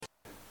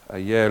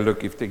Yeah,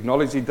 look, if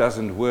technology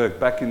doesn't work,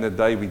 back in the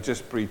day we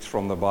just preached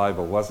from the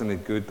Bible. Wasn't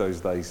it good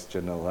those days,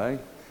 Janelle, eh?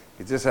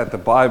 You just had the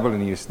Bible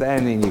and you're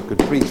standing, you could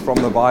preach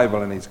from the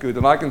Bible and it's good.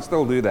 And I can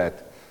still do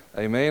that.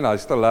 Amen, I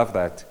still love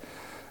that.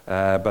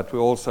 But we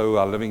also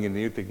are living in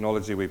new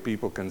technology where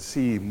people can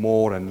see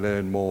more and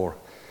learn more.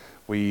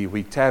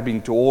 We tap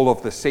into all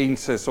of the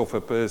senses of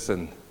a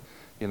person.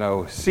 You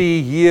know,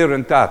 see, hear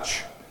and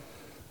touch.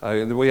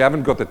 We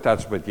haven't got the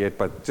touch bit yet,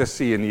 but just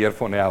see and hear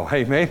for now.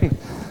 Amen.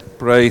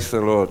 Praise the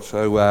Lord.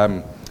 So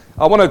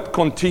I want to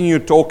continue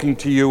talking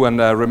to you. And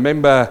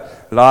remember,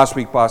 last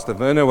week Pastor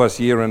Werner was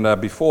here. And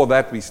before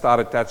that, we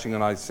started touching.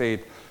 And I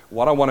said,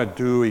 what I want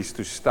to do is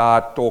to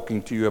start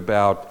talking to you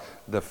about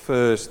the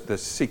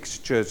 6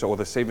 churches or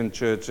the 7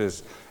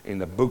 churches in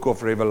the book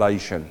of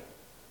Revelation.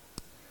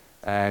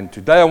 And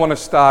today I want to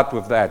start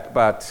with that.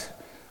 But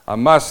I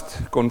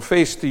must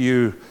confess to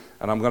you,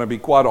 and I'm going to be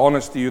quite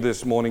honest to you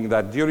this morning,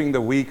 that during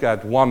the week I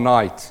had one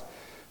night.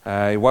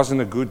 It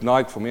wasn't a good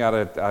night for me. I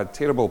had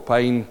terrible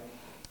pain,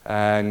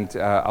 and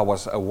I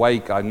was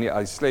awake.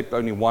 I slept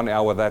only 1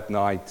 hour that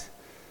night.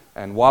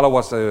 And while I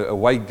was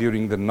awake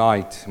during the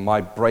night,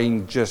 my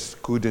brain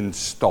just couldn't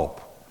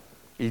stop.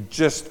 It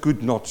just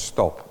could not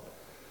stop.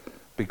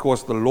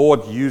 Because the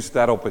Lord used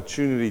that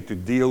opportunity to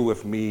deal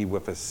with me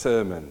with a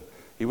sermon.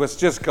 He was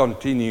just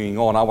continuing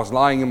on. I was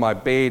lying in my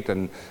bed,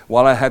 and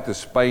while I had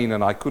this pain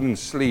and I couldn't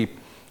sleep,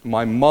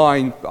 my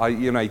mind,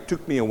 it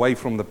took me away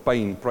from the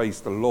pain,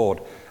 praise the Lord.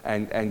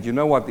 And you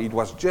know what, it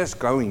was just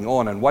going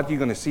on. And what you're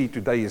going to see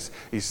today is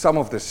some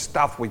of the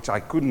stuff which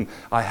I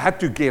had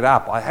to get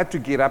up. I had to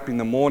get up in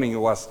the morning. It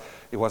was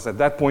at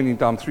that point in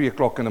time, 3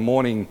 o'clock in the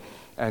morning.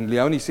 And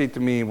Leonie said to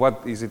me,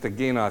 what is it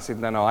again? I said,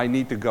 no, I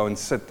need to go and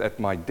sit at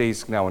my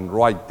desk now and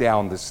write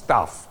down the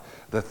stuff,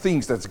 the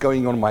things that's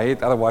going on in my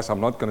head. Otherwise, I'm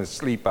not going to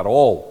sleep at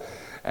all.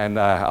 And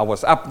I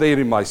was up there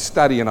in my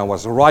study and I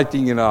was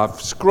writing, and I've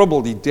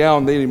scribbled it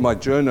down there in my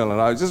journal, and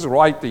I was just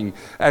writing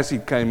as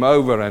it came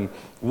over, and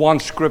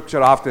one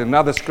scripture after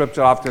another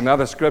scripture after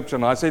another scripture.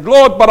 And I said,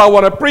 Lord, but I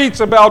want to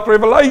preach about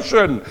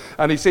Revelation.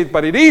 And he said,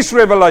 but it is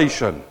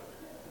Revelation.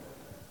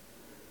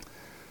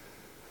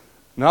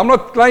 Now, I'm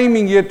not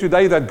claiming here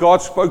today that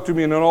God spoke to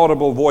me in an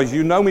audible voice.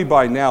 You know me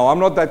by now. I'm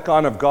not that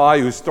kind of guy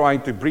who's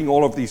trying to bring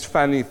all of these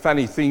funny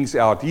things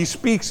out. He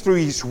speaks through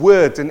His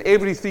Word, and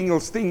every single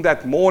thing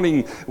that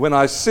morning when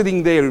I was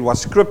sitting there, it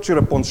was scripture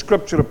upon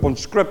scripture upon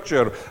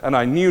scripture, and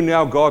I knew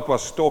now God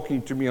was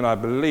talking to me, and I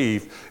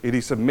believe it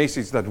is a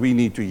message that we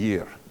need to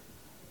hear.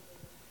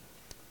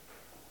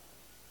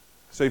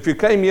 So if you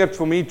came here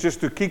for me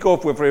just to kick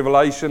off with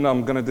Revelation,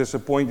 I'm going to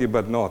disappoint you,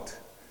 but not.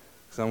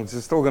 So I'm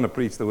still going to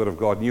preach the Word of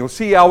God. And you'll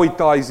see how it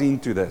ties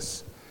into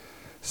this.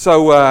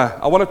 So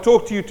I want to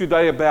talk to you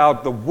today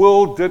about the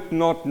world did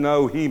not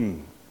know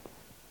Him.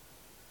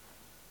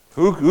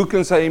 Who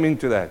can say amen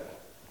to that?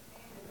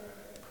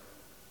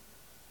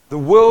 The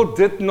world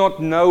did not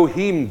know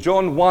Him.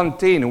 John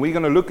 1:10. And we're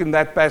going to look in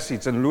that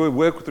passage and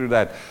work through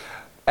that.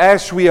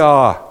 As we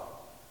are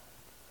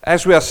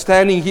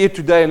standing here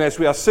today and as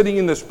we are sitting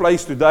in this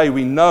place today,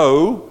 we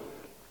know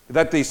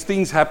that there's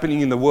things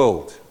happening in the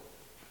world.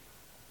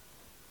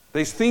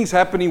 There's things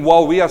happening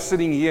while we are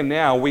sitting here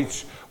now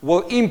which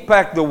will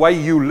impact the way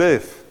you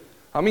live.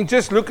 I mean,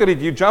 just look at it.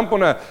 You jump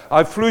on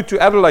I flew to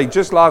Adelaide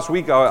just last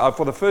week.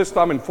 For the first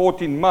time in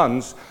 14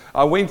 months,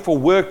 I went for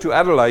work to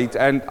Adelaide.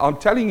 And I'm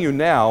telling you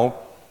now,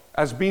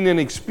 as being an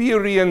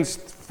experienced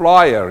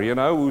flyer,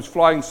 who's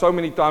flying so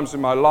many times in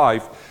my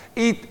life,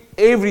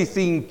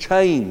 everything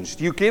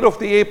changed. You get off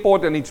the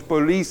airport and it's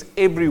police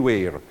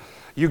everywhere.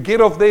 You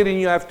get off there and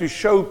you have to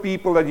show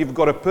people that you've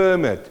got a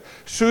permit.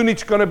 Soon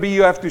it's going to be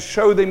you have to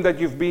show them that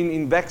you've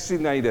been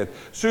vaccinated.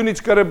 Soon it's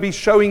going to be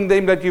showing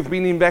them that you've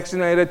been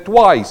vaccinated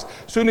twice.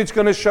 Soon it's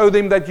going to show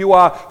them that you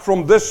are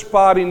from this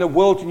part in the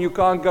world and you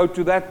can't go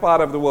to that part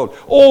of the world.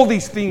 All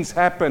these things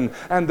happen,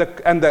 and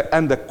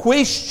the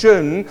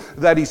question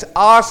that is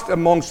asked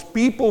amongst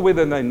people,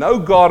 whether they know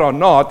God or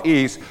not,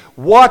 is,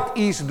 what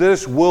is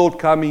this world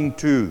coming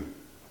to?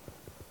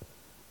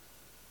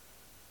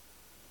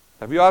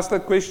 Have you asked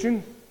that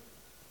question?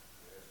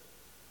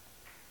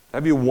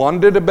 Have you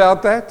wondered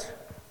about that?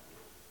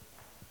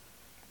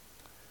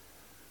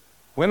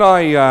 When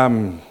I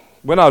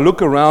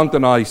look around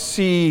and I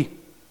see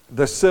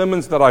the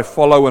sermons that I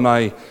follow and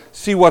I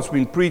see what's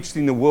been preached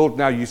in the world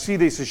now, you see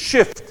there's a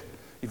shift.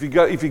 If you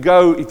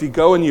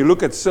go and you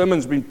look at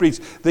sermons being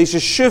preached, there's a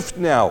shift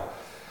now,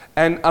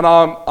 and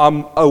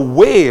I'm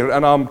aware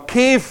and I'm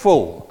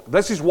careful.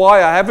 This is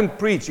why I haven't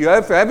preached. You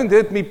haven't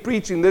heard me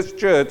preach in this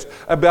church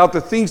about the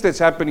things that's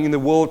happening in the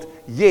world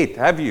yet,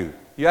 have you?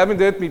 You haven't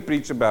heard me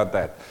preach about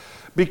that.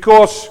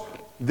 Because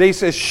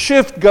there's a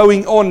shift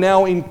going on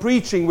now in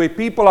preaching where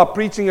people are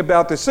preaching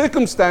about the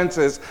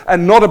circumstances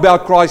and not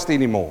about Christ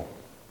anymore.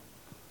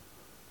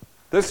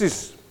 This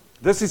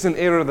is an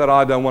error that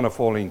I don't want to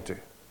fall into.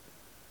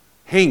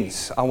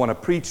 Hence, I want to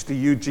preach to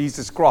you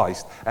Jesus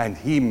Christ and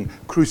Him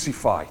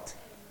crucified.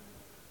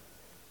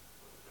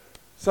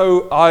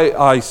 So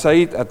I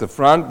say it at the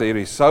front, there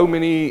is so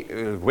many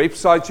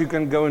websites you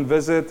can go and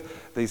visit.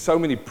 There's so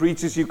many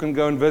preachers you can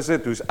go and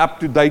visit who's up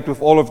to date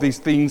with all of these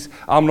things.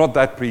 I'm not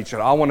that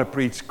preacher. I want to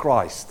preach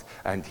Christ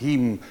and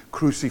Him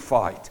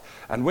crucified.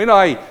 And when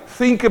I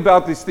think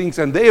about these things,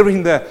 and they're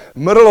in the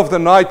middle of the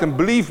night, and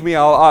believe me,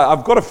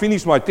 I've got to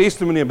finish my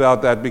testimony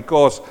about that,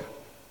 because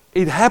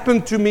it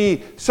happened to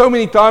me so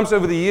many times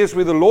over the years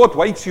where the Lord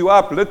wakes you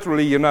up,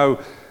 literally,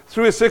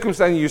 through a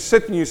circumstance. You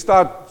sit and you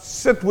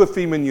sit with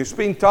Him and you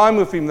spend time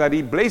with Him, that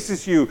He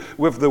blesses you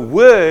with the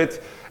Word.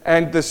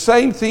 And the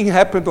same thing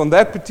happened on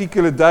that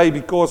particular day,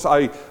 because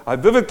I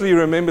vividly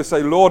remember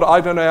saying, Lord,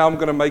 I don't know how I'm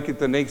going to make it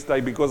the next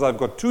day, because I've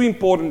got 2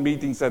 important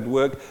meetings at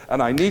work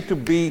and I need to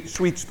be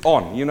switched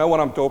on. You know what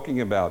I'm talking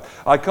about.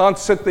 I can't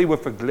sit there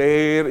with a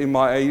glare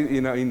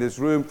in this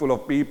room full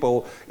of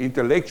people,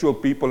 intellectual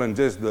people, and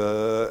just,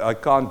 I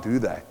can't do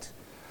that.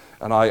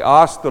 And I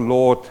asked the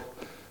Lord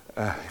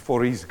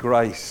for His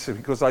grace,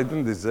 because I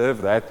didn't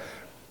deserve that.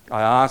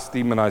 I asked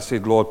Him and I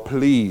said, Lord,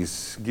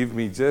 please give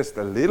me just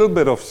a little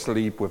bit of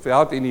sleep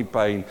without any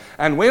pain.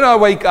 And when I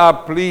wake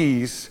up,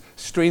 please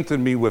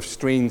strengthen me with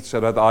strength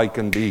so that I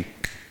can be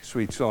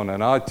switched on.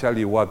 And I tell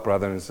you what,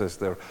 brother and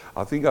sister,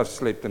 I think I've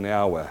slept an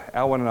hour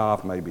and a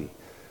half maybe.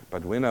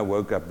 But when I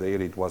woke up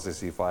there, it was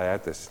as if I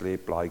had to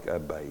sleep like a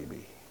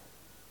baby.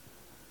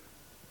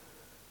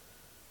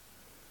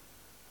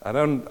 I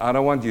don't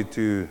want you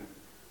to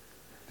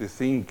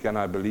think, can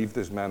I believe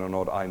this man or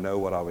not? I know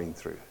what I went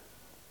through.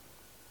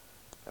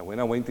 And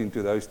when I went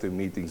into those 2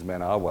 meetings,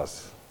 man, I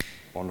was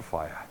on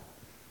fire.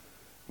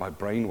 My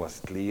brain was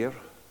clear,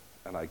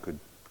 and I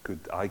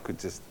could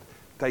just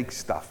take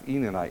stuff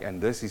in, and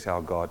this is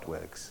how God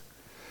works.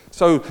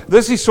 So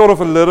this is sort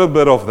of a little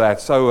bit of that.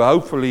 So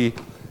hopefully,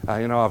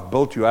 I've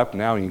built you up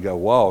now, and you go,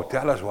 wow,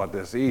 tell us what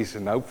this is.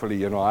 And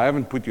hopefully, I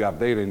haven't put you up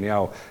there, and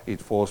now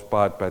it falls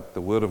apart, but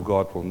the Word of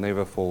God will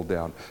never fall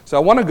down. So I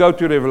want to go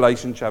to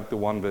Revelation chapter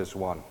 1, verse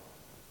 1.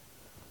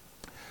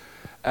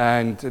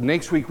 And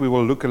next week we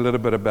will look a little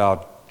bit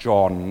about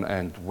John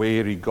and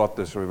where he got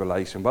this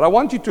revelation. But I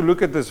want you to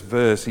look at this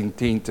verse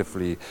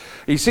attentively.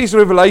 He says,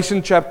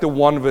 Revelation chapter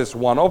 1, verse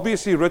 1,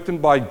 obviously written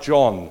by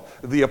John,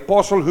 the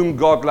apostle whom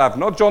God loved,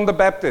 not John the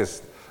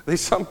Baptist.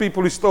 There's some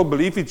people who still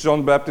believe it's John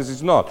the Baptist.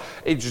 It's not.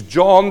 It's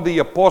John the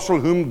apostle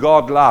whom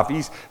God loved.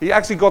 He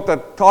actually got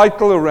that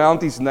title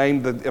around his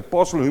name, the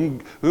apostle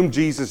whom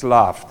Jesus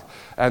loved.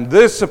 And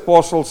this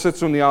apostle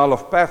sits on the Isle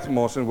of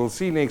Patmos, and we'll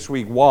see next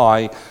week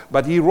why.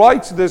 But he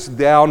writes this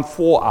down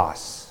for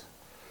us.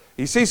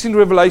 He says in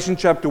Revelation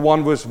chapter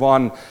 1, verse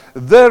 1,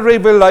 the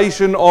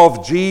revelation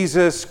of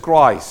Jesus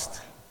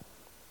Christ.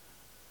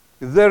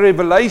 The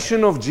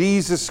revelation of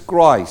Jesus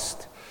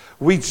Christ,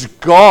 which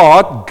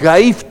God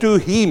gave to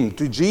Him,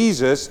 to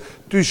Jesus,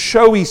 to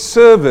show His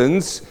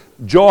servants,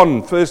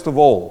 John, first of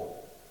all.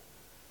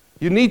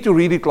 You need to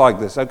read it like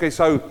this. Okay,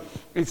 so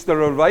it's the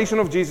revelation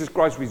of Jesus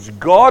Christ which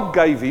God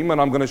gave Him, and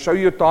I'm going to show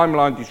you a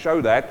timeline to show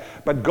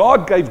that. But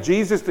God gave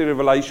Jesus the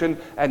revelation,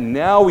 and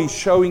now He's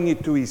showing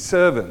it to His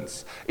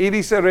servants. It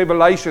is a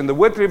revelation. The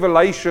word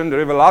revelation,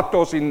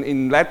 revelatos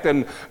in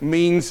Latin,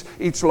 means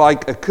it's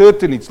like a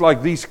curtain. It's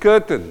like these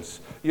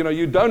curtains.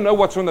 You don't know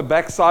what's on the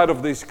back side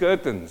of these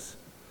curtains.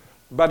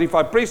 But if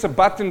I press a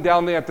button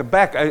down there at the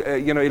back,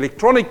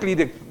 electronically,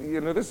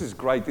 this is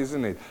great,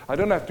 isn't it? I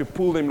don't have to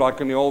pull them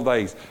like in the old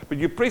days. But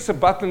you press a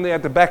button there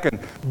at the back and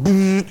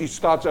it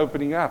starts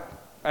opening up.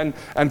 And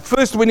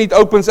first when it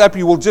opens up,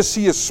 you will just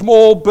see a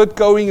small bit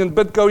going,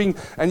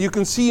 and you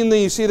can see in there,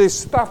 you see there's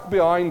stuff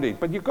behind it.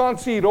 But you can't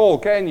see it all,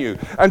 can you?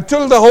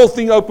 Until the whole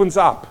thing opens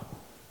up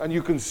and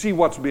you can see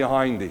what's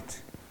behind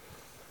it.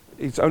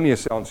 It's only a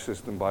sound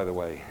system, by the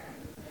way.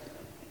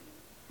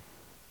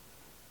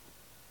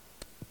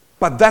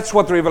 But that's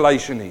what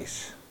revelation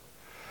is.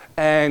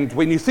 And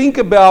when you think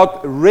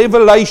about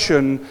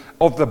revelation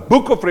of the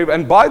book of Revelation,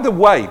 and by the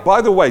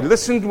way,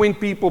 listen when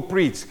people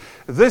preach.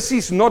 This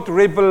is not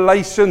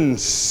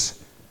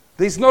revelations.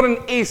 There's not an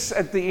S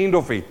at the end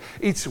of it.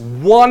 It's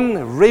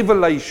one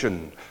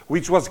revelation,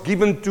 which was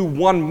given to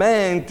one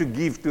man to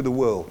give to the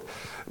world.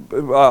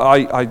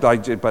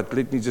 But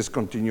let me just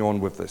continue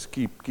on with this.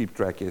 Keep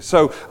track here.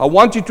 So I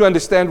want you to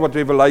understand what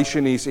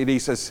revelation is.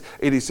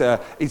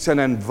 It's an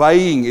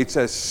unveiling.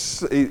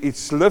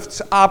 It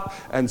lifts up,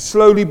 and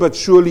slowly but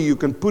surely you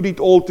can put it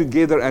all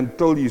together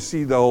until you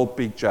see the whole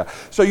picture.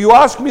 So you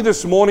asked me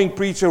this morning,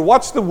 preacher,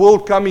 what's the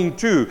world coming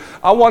to?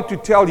 I want to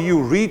tell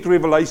you, read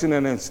Revelation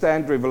and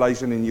understand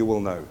Revelation, and you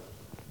will know.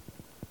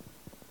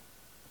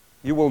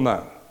 You will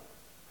know.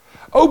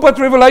 Oh, but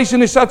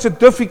Revelation is such a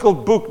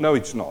difficult book. No,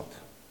 it's not.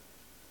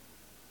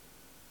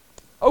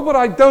 Oh, but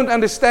I don't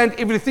understand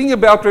everything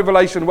about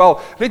Revelation.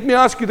 Well, let me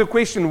ask you the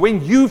question.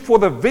 When you, for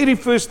the very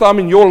first time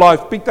in your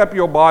life, picked up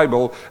your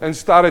Bible and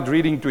started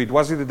reading to it,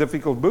 was it a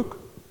difficult book?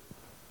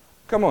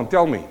 Come on,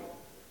 tell me.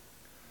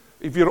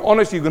 If you're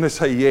honest, you're going to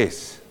say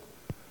yes.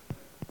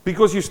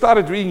 Because you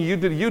started reading, you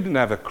didn't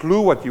have a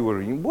clue what you were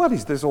reading. What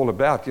is this all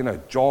about?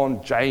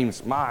 John,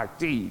 James, Mark,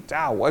 T,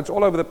 Tao, it's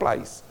all over the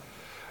place.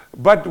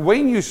 But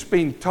when you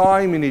spend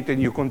time in it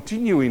and you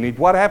continue in it,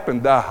 what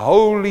happened? The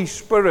Holy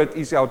Spirit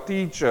is our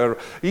teacher.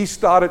 He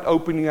started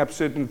opening up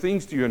certain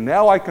things to you.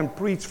 Now I can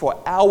preach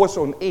for hours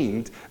on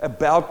end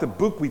about the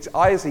book which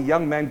I as a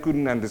young man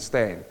couldn't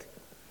understand.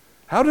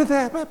 How did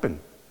that happen?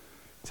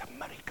 It's a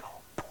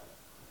miracle.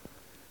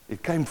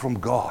 It came from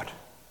God.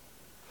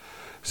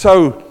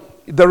 So,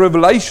 the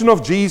revelation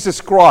of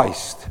Jesus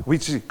Christ,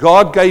 which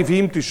God gave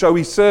him to show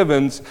his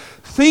servants,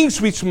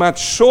 things which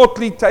must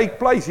shortly take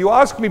place. You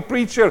ask me,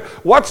 preacher,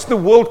 what's the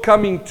world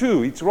coming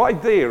to? It's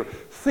right there.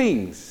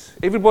 Things.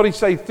 Everybody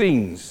say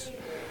things.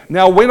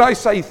 Now, when I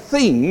say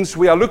things,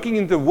 we are looking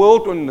in the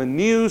world on the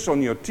news,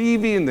 on your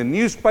TV, in the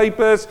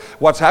newspapers,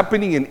 what's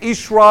happening in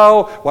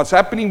Israel, what's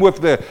happening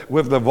with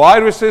the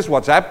viruses,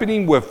 what's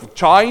happening with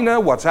China,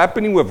 what's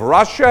happening with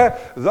Russia.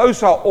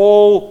 Those are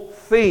all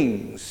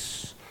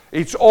things.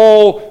 It's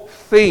all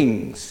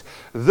things.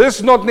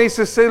 This not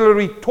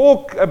necessarily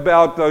talk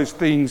about those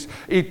things.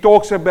 It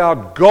talks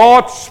about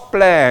God's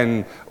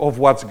plan of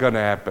what's going to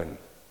happen.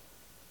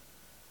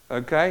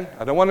 Okay?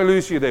 I don't want to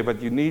lose you there,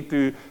 but you need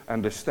to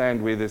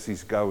understand where this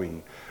is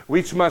going.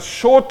 Which must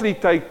shortly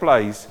take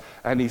place,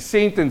 and he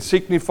sent and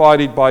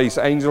signified it by his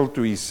angel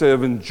to his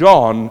servant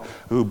John,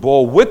 who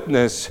bore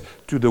witness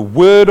to the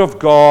word of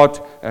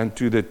God and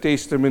to the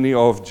testimony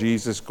of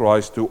Jesus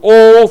Christ, to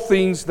all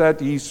things that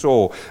he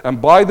saw. And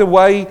by the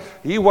way,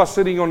 he was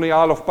sitting on the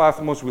Isle of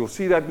Patmos. We'll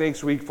see that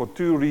next week for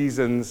two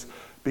reasons.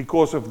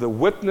 Because of the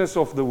witness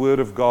of the Word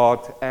of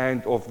God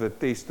and of the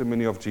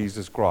testimony of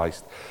Jesus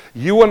Christ.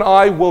 You and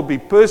I will be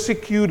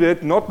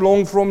persecuted not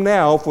long from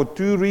now for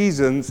two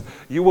reasons.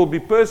 You will be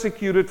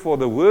persecuted for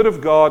the Word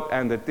of God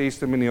and the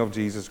testimony of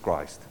Jesus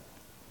Christ.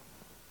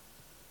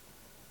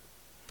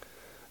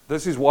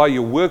 This is why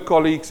your work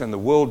colleagues and the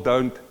world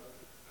don't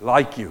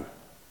like you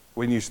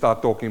when you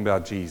start talking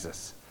about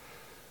Jesus.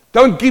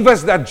 Don't give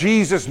us that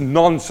Jesus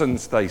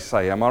nonsense, they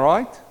say. Am I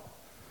right?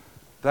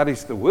 That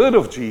is the word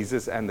of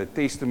Jesus and the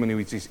testimony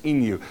which is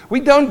in you. We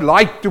don't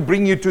like to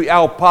bring you to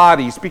our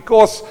parties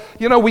because,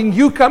 when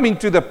you come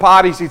into the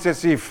parties, it's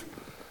as if,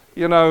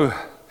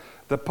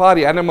 the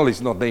party animal is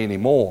not there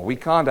anymore. We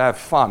can't have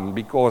fun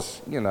because,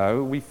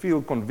 we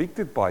feel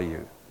convicted by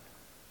you.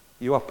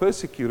 You are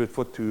persecuted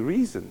for two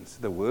reasons.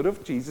 The word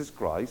of Jesus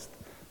Christ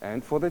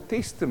and for the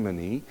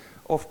testimony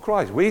of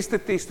Christ. Where's the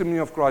testimony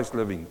of Christ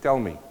living? Tell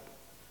me.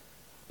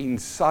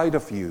 Inside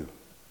of you.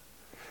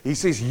 He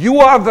says,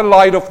 you are the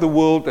light of the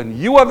world and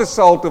you are the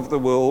salt of the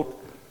world.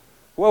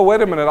 Well,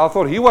 wait a minute. I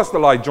thought he was the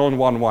light, John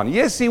 1:1.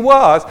 Yes, he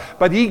was,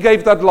 but he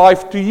gave that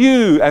life to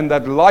you and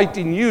that light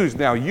in you.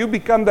 Now you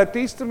become that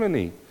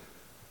testimony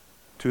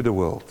to the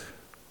world.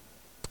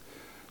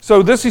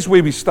 So this is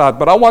where we start,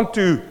 but I want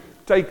to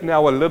take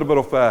now a little bit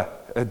of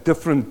a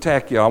different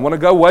tack here. I want to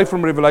go away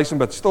from Revelation,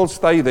 but still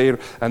stay there,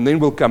 and then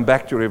we'll come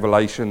back to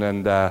Revelation,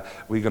 and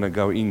we're going to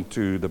go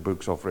into the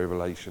books of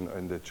Revelation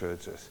and the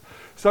churches.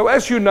 So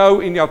as you know,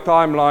 in your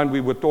timeline, we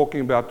were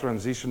talking about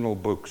transitional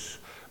books.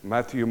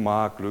 Matthew,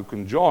 Mark, Luke,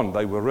 and John.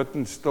 They were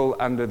written still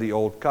under the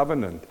Old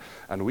Covenant.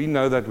 And we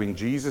know that when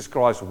Jesus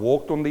Christ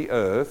walked on the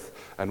earth,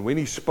 and when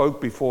he spoke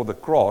before the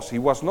cross, he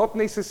was not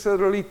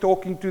necessarily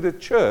talking to the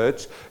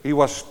church. He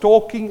was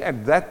talking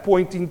at that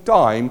point in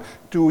time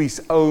to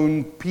his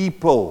own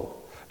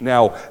people.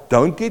 Now,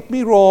 don't get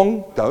me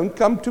wrong. Don't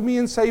come to me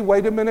and say,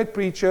 wait a minute,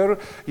 preacher.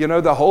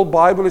 The whole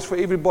Bible is for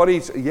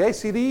everybody.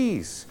 Yes, it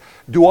is.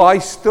 Do I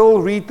still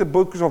read the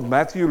books of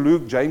Matthew,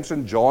 Luke, James,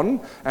 and John?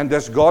 And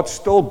does God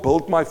still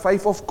build my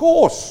faith? Of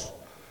course.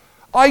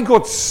 I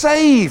got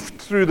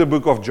saved through the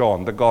book of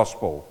John, the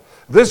gospel.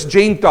 This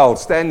Gentile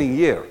standing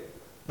here,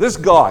 this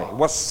guy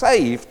was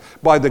saved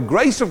by the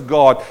grace of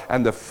God,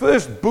 and the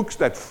first books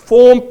that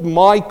formed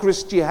my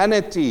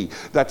Christianity,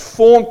 that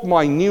formed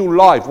my new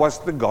life,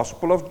 was the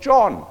Gospel of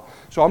John.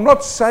 So I'm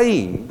not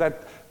saying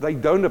that they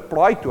don't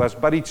apply to us,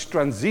 but it's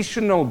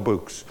transitional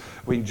books.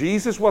 When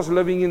Jesus was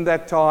living in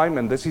that time,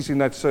 and this is in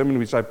that sermon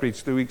which I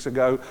preached 2 weeks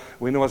ago,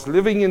 when he was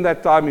living in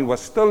that time, he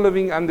was still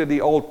living under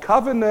the old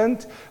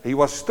covenant. He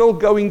was still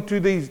going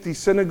to the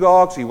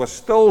synagogues. He was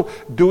still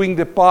doing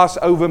the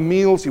Passover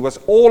meals.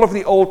 All of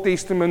the Old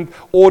Testament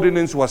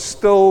ordinance was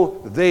still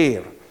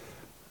there.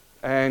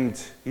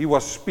 And he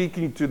was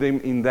speaking to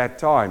them in that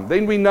time.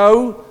 Then we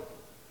know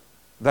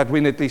that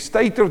when a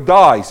testator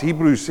dies,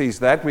 Hebrews says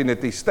that, when a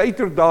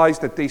testator dies,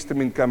 the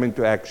testament comes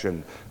into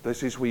action.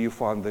 This is where you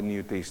find the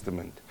New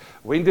Testament.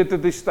 When did the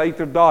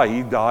testator die?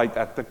 He died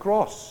at the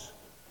cross.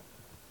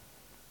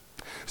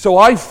 So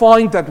I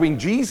find that when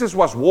Jesus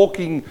was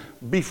walking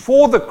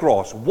before the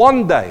cross,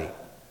 one day,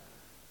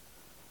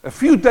 a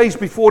few days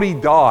before he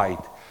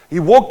died, he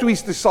walked to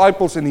his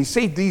disciples and he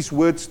said these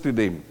words to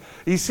them.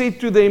 He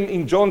said to them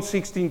in John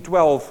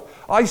 16:12,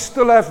 I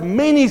still have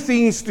many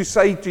things to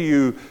say to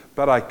you,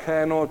 but I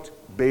cannot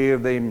bear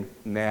them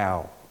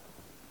now.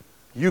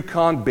 You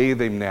can't bear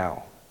them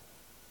now.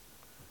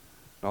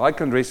 Now I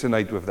can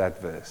resonate with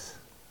that verse.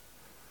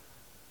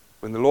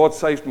 When the Lord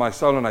saved my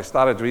soul and I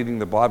started reading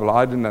the Bible,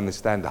 I didn't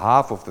understand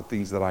half of the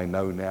things that I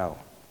know now.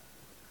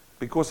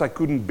 Because I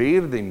couldn't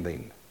bear them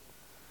then.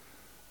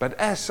 But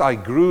as I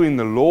grew in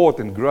the Lord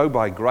and grow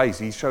by grace,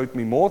 He showed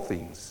me more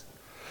things.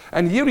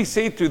 And here He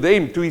said to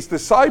them, to His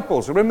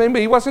disciples, remember,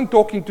 He wasn't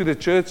talking to the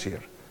church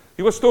here.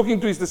 He was talking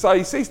to His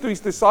disciples. He says to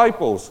His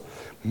disciples,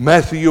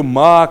 Matthew,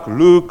 Mark,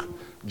 Luke,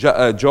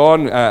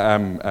 John,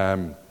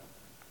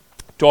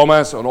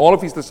 Thomas, and all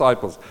of His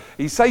disciples.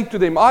 He said to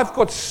them, I've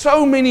got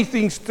so many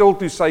things still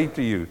to say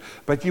to you,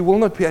 but you will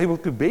not be able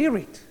to bear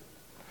it.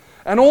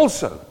 And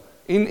also,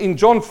 in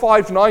John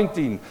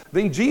 5:19,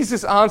 then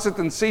Jesus answered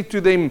and said to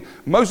them,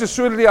 most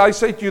assuredly I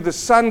say to you, the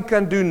Son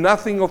can do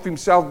nothing of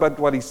Himself but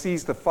what He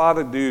sees the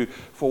Father do.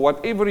 For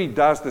whatever He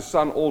does, the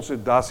Son also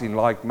does in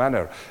like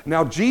manner.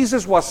 Now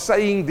Jesus was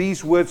saying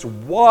these words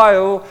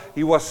while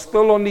He was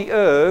still on the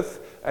earth,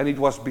 and it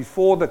was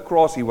before the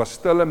cross. He was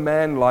still a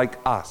man like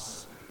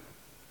us.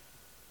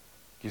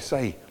 You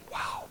say,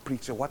 wow,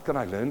 preacher, what can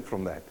I learn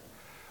from that?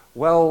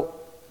 Well,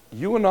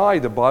 you and I,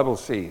 the Bible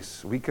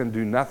says, we can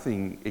do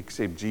nothing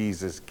except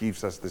Jesus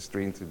gives us the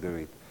strength to do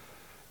it.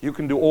 You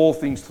can do all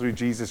things through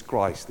Jesus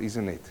Christ,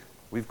 isn't it?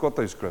 We've got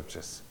those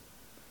scriptures.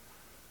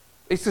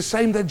 It's the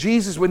same that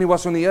Jesus when He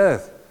was on the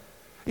earth.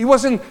 He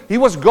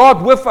was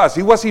God with us.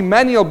 He was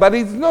Emmanuel, but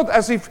it's not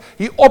as if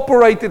He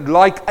operated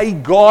like a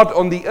God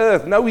on the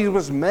earth. No, He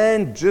was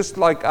man just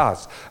like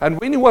us. And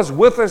when He was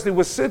with us, there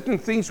were certain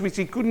things which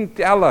He couldn't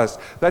tell us,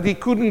 that they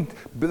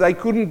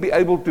couldn't be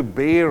able to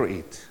bear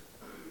it.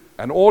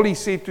 And all He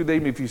said to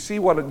them, if you see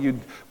what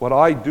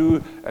I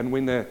do, and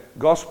when the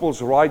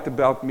Gospels write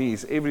about me,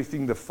 is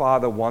everything the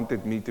Father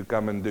wanted me to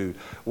come and do.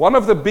 One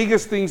of the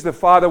biggest things the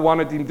Father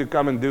wanted Him to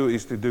come and do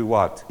is to do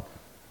what?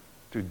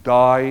 To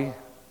die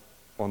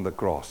on the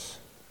cross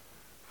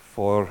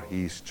for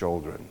His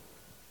children.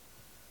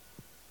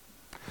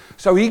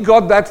 So He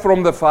got that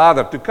from the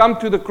Father, to come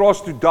to the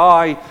cross to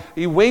die.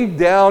 He went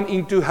down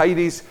into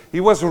Hades.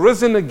 He was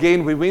risen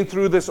again. We went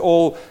through this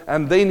all.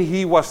 And then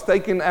He was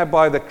taken up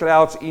by the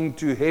clouds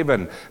into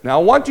heaven.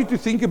 Now I want you to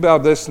think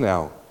about this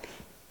now.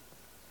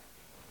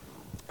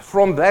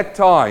 From that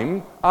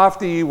time,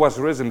 after He was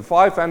risen,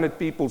 500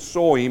 people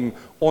saw Him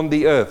on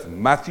the earth.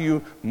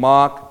 Matthew,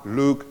 Mark,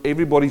 Luke,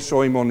 everybody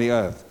saw Him on the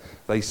earth.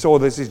 They saw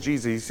this is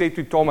Jesus. He said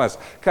to Thomas,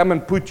 come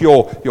and put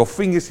your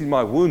fingers in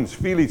my wounds.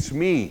 Feel it's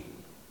me.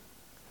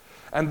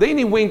 And then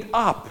He went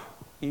up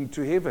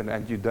into heaven,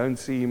 and you don't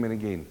see Him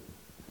again.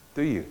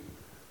 Do you?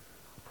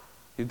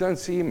 You don't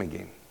see Him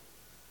again.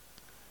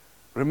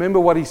 Remember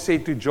what He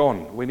said to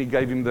John when He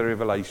gave him the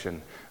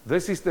revelation.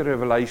 This is the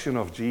revelation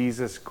of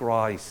Jesus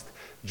Christ.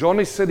 John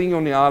is sitting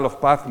on the Isle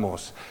of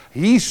Patmos.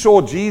 He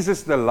saw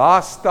Jesus the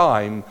last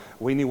time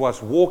when He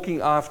was walking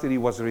after He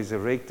was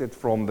resurrected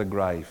from the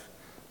grave.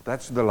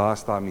 That's the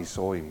last time he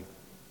saw Him.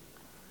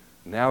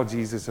 Now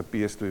Jesus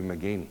appears to him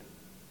again.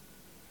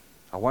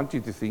 I want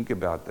you to think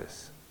about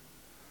this.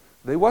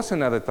 There was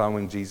another time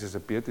when Jesus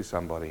appeared to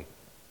somebody.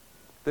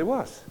 There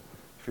was.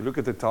 If you look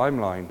at the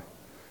timeline,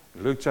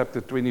 Luke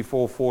chapter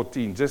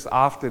 24:14, just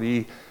after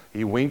he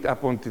went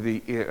up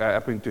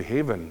into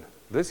heaven.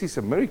 This is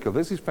a miracle.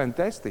 This is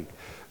fantastic.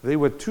 There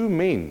were two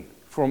men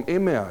from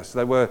Emmaus.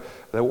 They were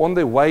on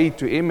their way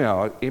to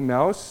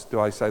Emmaus. Do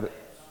I say that?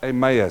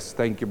 Emmaus.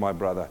 Thank you, my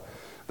brother.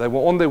 They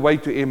were on their way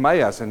to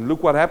Emmaus, and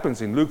look what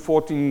happens in Luke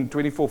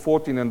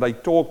 24:14, and they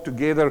talk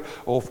together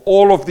of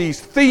all of these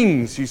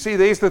things. You see,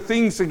 there's the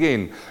things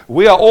again.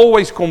 We are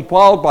always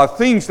compiled by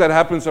things that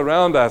happens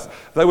around us.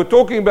 They were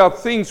talking about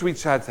things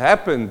which had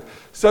happened.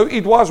 So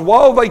it was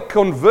while they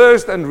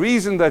conversed and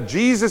reasoned that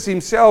Jesus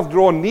Himself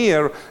drew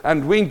near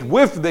and went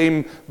with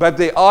them, but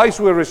their eyes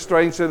were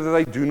restrained so that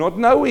they do not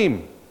know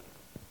Him.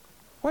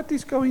 What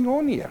is going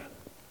on here?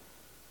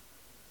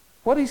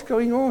 What is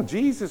going on?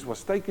 Jesus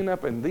was taken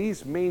up, and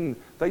these men,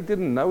 they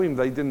didn't know Him.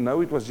 They didn't know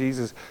it was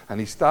Jesus. And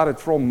He started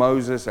from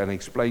Moses and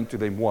explained to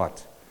them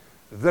what?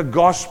 The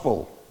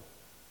gospel.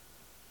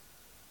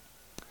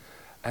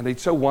 And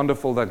it's so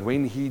wonderful that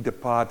when He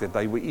departed,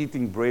 they were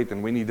eating bread,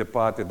 and when He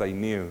departed, they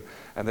knew.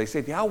 And they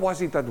said, how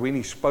was it that when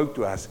He spoke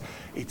to us,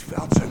 it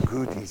felt so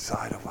good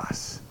inside of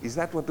us? Is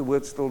that what the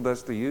Word still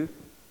does to you?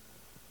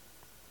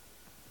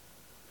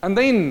 And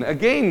then,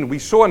 again, we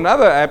saw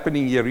another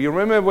happening here. You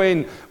remember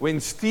when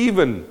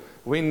Stephen,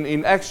 when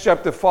in Acts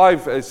chapter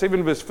 5,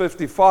 7 verse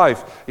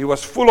 55, he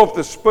was full of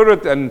the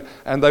Spirit,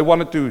 and they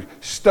wanted to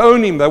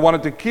stone him. They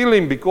wanted to kill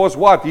him because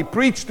what? He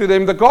preached to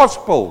them the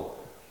gospel.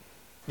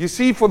 You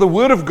see, for the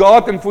word of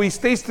God and for his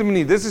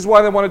testimony. This is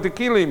why they wanted to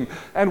kill him.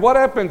 And what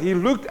happened? He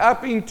looked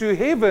up into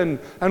heaven,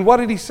 and what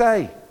did he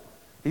say?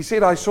 He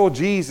said, I saw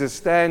Jesus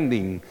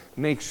standing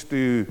next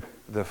to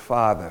the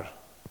Father.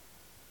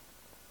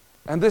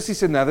 And this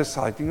is another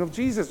sighting of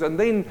Jesus. And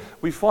then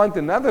we find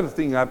another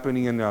thing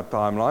happening in our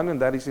timeline, and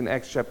that is in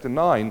Acts chapter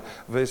 9,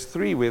 verse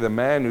 3, where the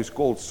man who's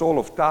called Saul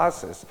of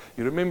Tarsus.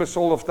 You remember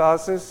Saul of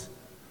Tarsus?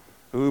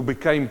 Who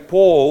became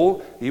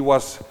Paul. He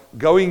was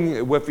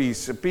going with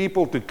his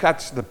people to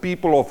catch the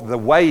people of the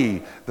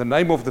way. The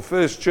name of the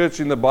first church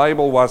in the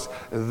Bible was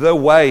The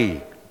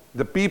Way.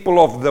 the people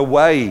of the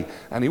way,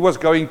 and he was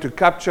going to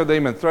capture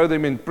them and throw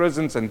them in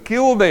prisons and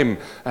kill them.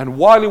 And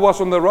while he was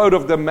on the road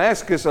of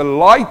Damascus, a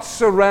light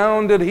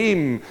surrounded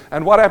him.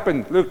 And what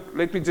happened? Look,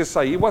 let me just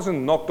say, he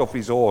wasn't knocked off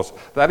his horse.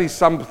 That is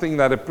something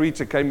that a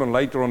preacher came on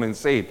later on and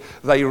said.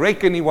 They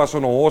reckon he was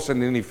on a horse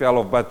and then he fell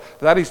off, but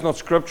that is not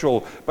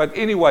scriptural. But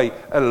anyway,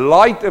 a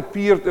light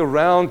appeared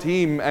around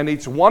him, and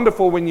it's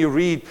wonderful when you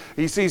read.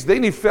 He says,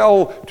 then he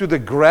fell to the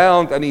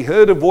ground, and he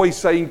heard a voice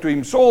saying to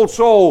him, Saul,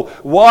 Saul,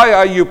 why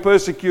are you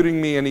persecuting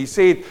me? And he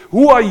said,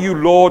 who are you,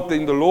 Lord?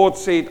 And the Lord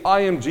said, I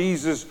am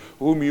Jesus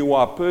whom you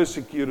are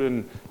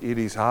persecuting. It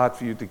is hard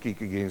for you to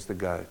kick against the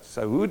goats.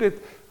 So who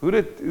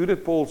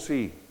did Paul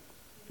see?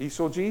 He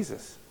saw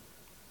Jesus.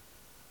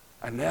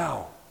 And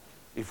now,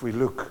 if we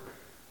look,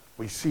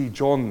 we see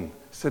John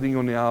sitting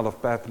on the Isle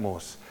of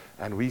Patmos,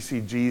 and we see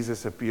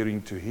Jesus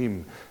appearing to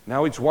him.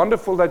 Now it's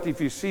wonderful that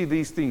if you see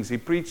these things, he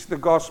preached the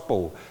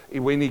gospel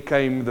when he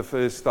came the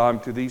first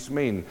time to these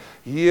men.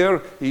 Here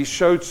he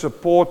showed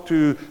support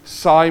to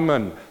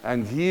Simon,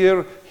 and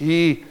here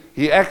he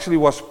actually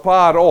was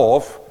part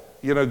of,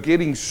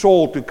 getting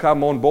Saul to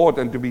come on board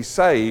and to be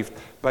saved.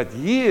 But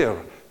here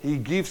he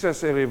gives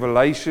us a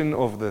revelation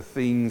of the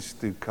things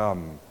to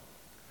come.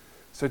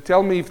 So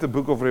tell me if the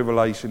book of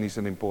Revelation is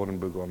an important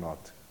book or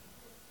not.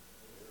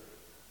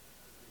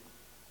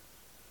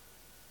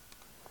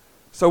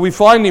 So we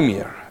find him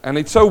here, and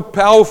it's so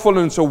powerful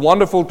and so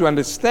wonderful to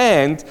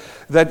understand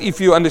that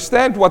if you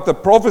understand what the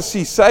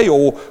prophecies say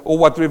or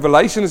what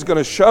Revelation is going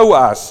to show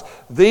us,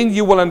 then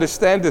you will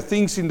understand the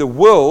things in the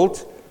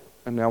world.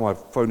 And now my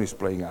phone is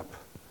playing up.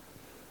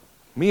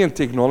 Me and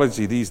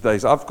technology these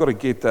days, I've got to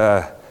get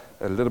a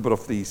little bit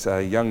of these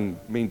young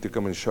men to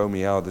come and show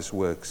me how this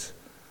works.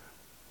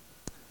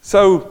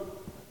 So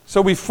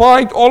we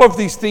find all of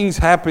these things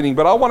happening,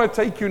 but I want to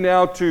take you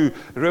now to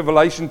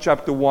Revelation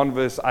chapter 1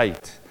 verse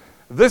 8.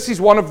 This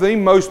is one of the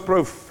most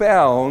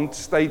profound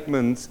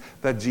statements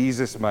that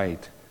Jesus made.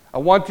 I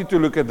want you to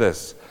look at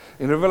this.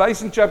 In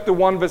Revelation chapter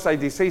 1 verse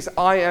 8, he says,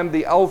 I am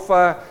the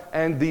Alpha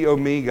and the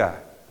Omega,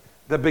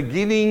 the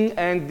beginning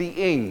and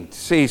the end,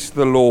 says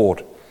the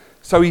Lord.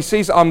 So he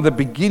says, I'm the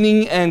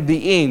beginning and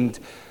the end,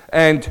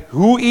 and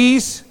who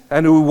is,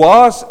 and who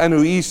was, and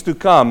who is to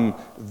come,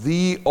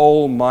 the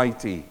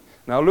Almighty.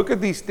 Now look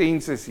at these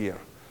tenses here.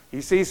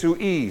 He says, who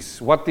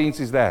is. What tense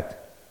is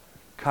that?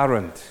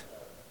 Current.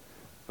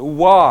 Who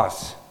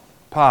was,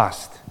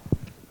 past.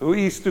 Who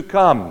is to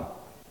come,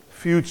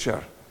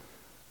 future.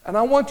 And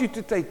I want you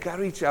to take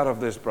courage out of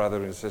this,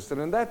 brother and sister,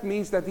 and that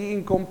means that he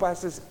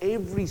encompasses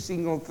every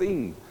single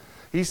thing.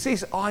 He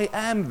says, I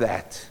am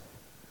that.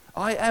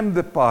 I am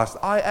the past.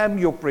 I am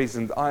your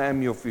present. I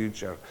am your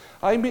future.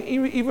 I mean,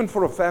 even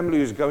for a family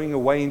who's going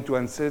away into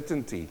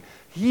uncertainty,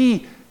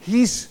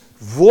 his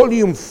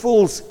volume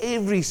fills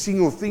every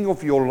single thing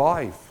of your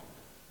life.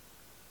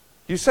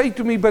 You say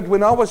to me, but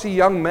when I was a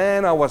young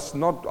man, I was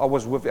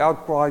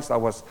without Christ, I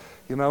was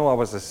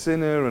a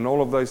sinner and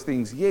all of those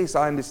things. Yes,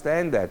 I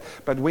understand that.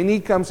 But when he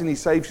comes and he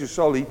saves your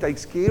soul, he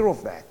takes care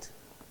of that.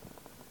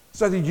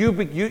 So that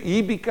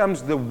he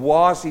becomes the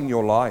was in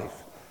your life.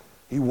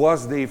 He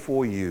was there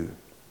for you.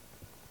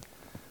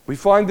 We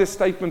find this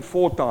statement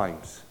 4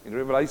 times. In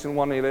Revelation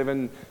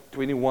 1:11,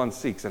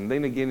 21:6, and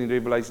then again in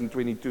Revelation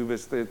 22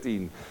 verse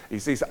 13. He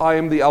says, I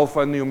am the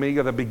Alpha and the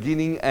Omega, the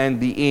beginning and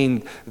the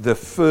end, the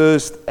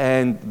first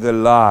and the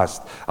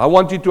last. I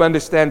want you to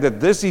understand that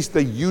this is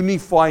the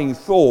unifying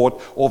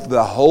thought of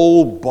the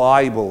whole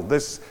Bible,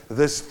 this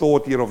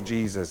thought here of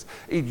Jesus.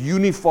 It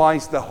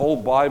unifies the whole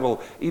Bible.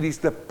 It is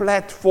the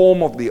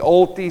platform of the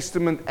Old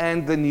Testament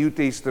and the New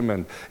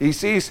Testament. He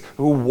says,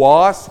 who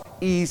was,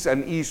 is,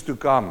 and is to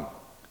come.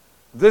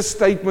 This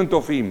statement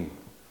of him,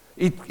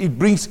 it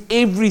brings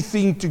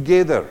everything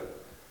together.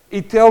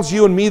 It tells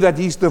you and me that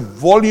he's the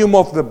volume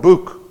of the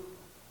book.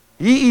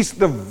 He is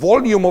the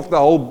volume of the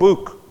whole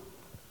book.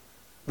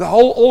 The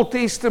whole Old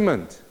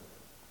Testament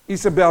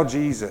is about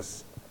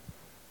Jesus.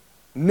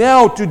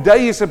 Now,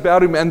 today is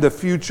about him and the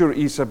future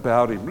is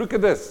about him. Look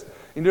at this.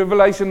 In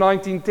Revelation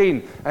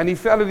 19:10, and he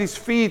fell at his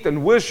feet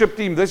and worshipped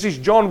him. This is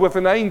John with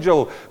an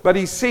angel. But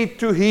he said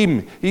to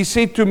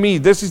me,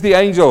 this is the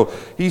angel.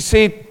 He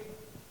said,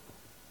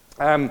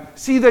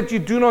 see that you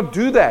do not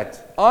do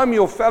that. I'm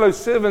your fellow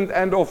servant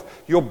and of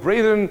your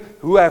brethren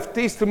who have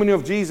testimony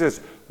of Jesus.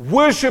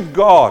 Worship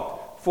God,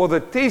 for the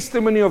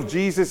testimony of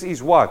Jesus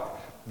is what?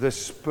 The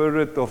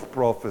spirit of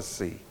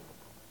prophecy.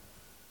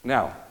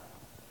 Now,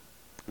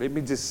 let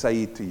me just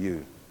say it to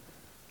you.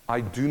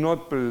 I do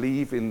not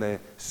believe in the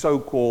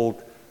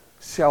so-called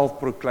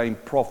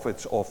self-proclaimed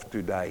prophets of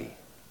today.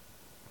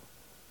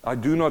 I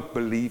do not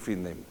believe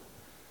in them.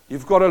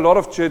 You've got a lot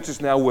of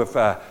churches now with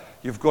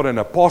you've got an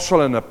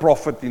apostle and a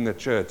prophet in the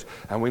church.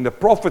 And when the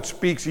prophet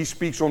speaks, he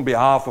speaks on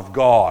behalf of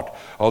God.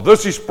 Oh,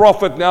 this is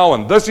prophet now,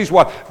 and this is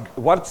what.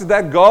 What's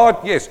that,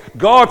 God? Yes,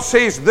 God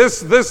says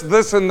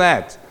this, and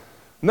that.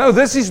 No,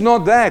 this is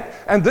not that.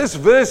 And this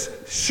verse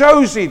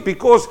shows it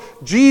because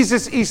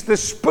Jesus is the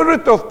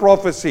spirit of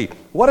prophecy.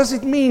 What does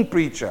it mean,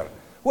 preacher?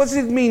 What does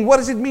it mean? What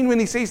does it mean when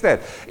he says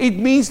that? It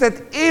means that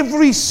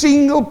every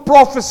single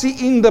prophecy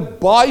in the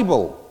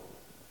Bible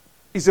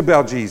is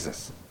about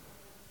Jesus.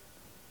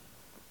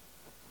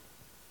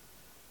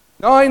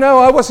 Now, I know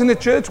I was in a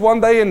church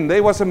one day and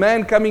there was a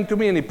man coming to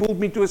me and he pulled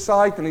me to a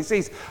side and he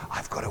says,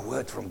 I've got a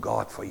word from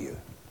God for you.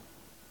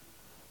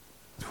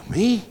 For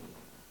me?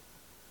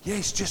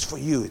 Yes, just for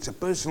you. It's a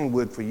personal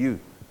word for you.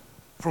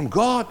 From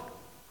God?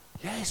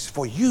 Yes,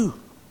 for you.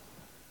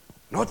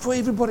 Not for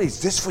everybody. It's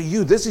just for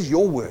you. This is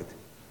your word.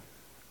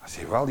 I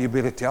said, well, you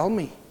better tell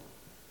me.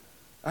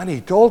 And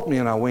he told me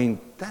and I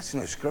went, that's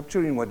no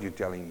scripture in what you're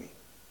telling me.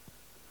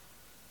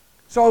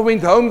 So I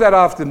went home that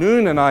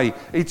afternoon and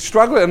it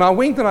struggled and I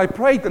went and I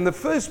prayed. And the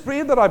first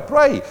prayer that I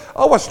prayed,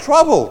 I was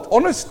troubled,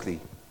 honestly.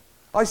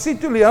 I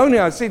said to Leonie,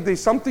 I said,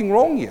 there's something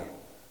wrong here.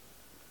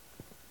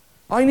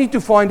 I need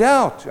to find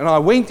out. And I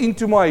went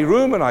into my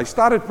room and I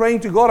started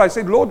praying to God. I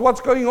said, Lord,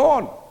 what's going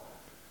on?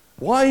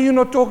 Why are you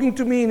not talking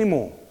to me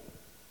anymore?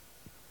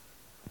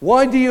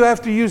 Why do you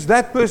have to use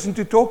that person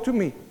to talk to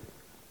me?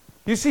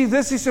 You see,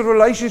 this is a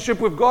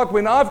relationship with God.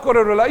 When I've got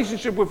a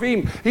relationship with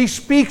Him, He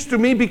speaks to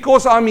me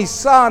because I'm His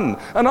son.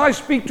 And I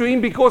speak to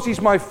Him because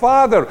He's my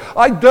Father.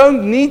 I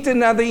don't need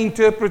another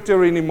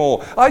interpreter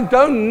anymore. I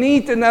don't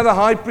need another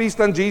high priest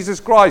than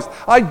Jesus Christ.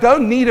 I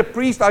don't need a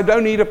priest. I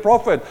don't need a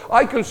prophet.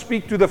 I can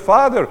speak to the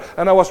Father.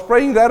 And I was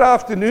praying that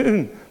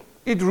afternoon.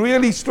 It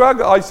really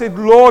struggled. I said,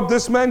 Lord,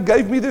 this man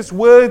gave me this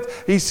word.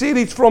 He said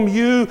it's from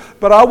you.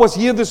 But I was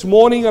here this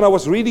morning and I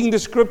was reading the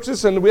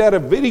scriptures and we had a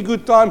very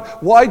good time.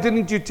 Why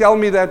didn't you tell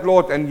me that,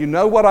 Lord? And you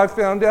know what I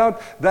found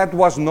out? That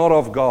was not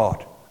of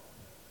God.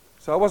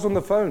 So I was on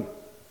the phone.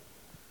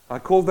 I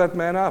called that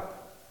man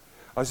up.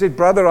 I said,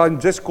 brother, I'm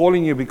just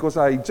calling you because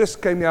I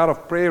just came out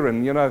of prayer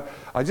and,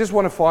 I just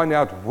want to find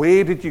out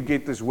where did you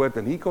get this word?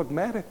 And he got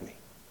mad at me.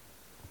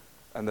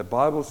 And the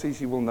Bible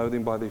says you will know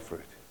them by their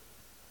fruit.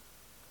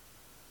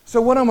 So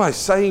what am I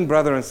saying,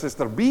 brother and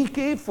sister? Be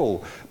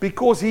careful,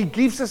 because He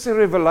gives us a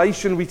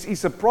revelation which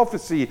is a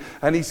prophecy,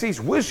 and He says,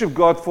 worship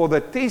God for the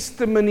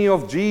testimony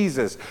of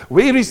Jesus.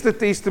 Where is the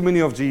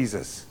testimony of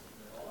Jesus?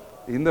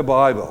 In the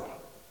Bible.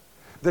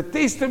 The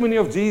testimony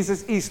of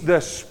Jesus is the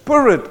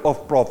spirit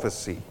of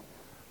prophecy.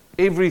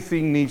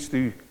 Everything needs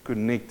to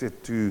connect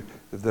it to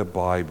the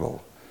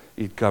Bible.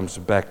 It comes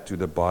back to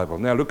the Bible.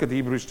 Now look at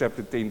Hebrews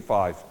chapter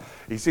 10:5.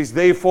 He says,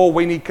 therefore,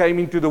 when He came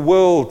into the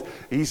world,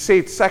 He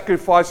said,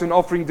 sacrifice and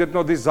offering did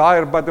not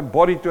desire, but a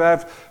body to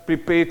have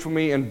prepared for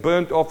me, and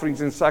burnt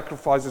offerings and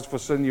sacrifices for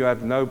sin you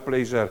had no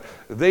pleasure.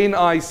 Then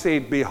I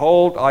said,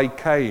 behold, I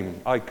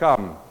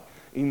come.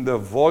 In the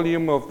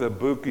volume of the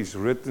book is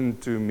written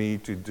to me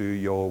to do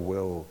your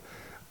will.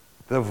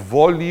 The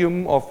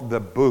volume of the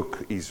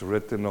book is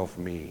written of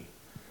me.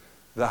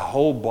 The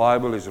whole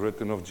Bible is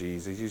written of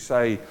Jesus. You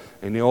say,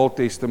 in the Old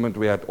Testament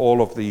we had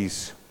all of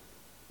these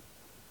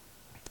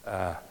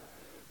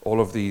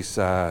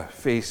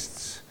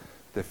feasts,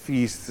 the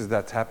feasts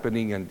that's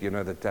happening, and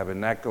the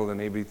tabernacle and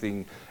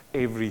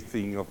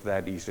everything of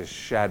that is a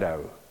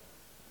shadow.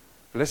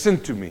 Listen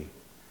to me.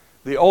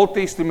 The Old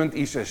Testament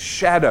is a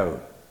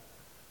shadow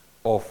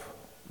of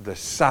the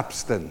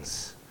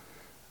substance.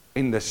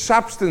 And the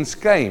substance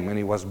came and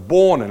He was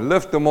born and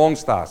lived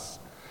amongst us.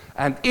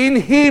 And in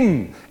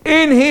Him,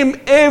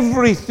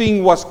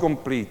 everything was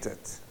completed.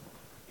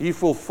 He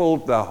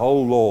fulfilled the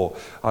whole law.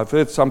 I've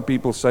heard some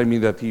people say to me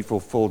that He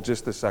fulfilled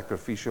just the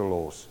sacrificial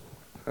laws.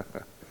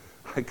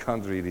 I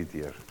can't read it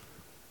here.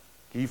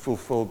 He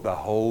fulfilled the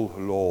whole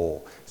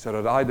law so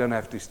that I don't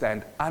have to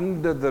stand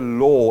under the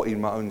law in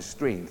my own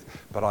strength,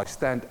 but I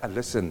stand,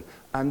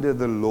 under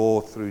the law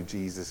through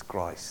Jesus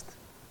Christ.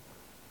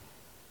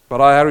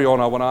 But I hurry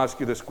on. I want to ask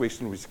you this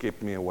question which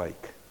kept me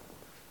awake.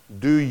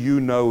 Do you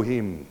know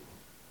Him?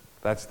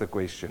 That's the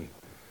question.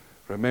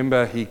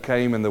 Remember, He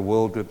came and the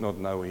world did not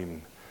know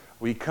Him.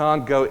 We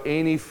can't go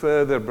any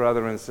further,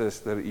 brother and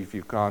sister, if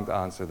you can't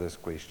answer this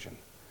question.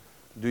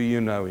 Do you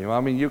know Him? I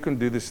mean, you can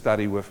do the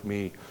study with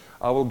me.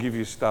 I will give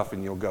you stuff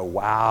and you'll go,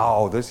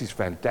 wow, this is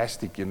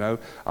fantastic, I'm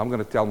going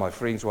to tell my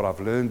friends what I've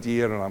learned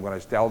here, and I'm going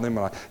to tell them.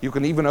 You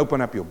can even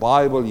open up your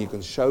Bible and you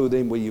can show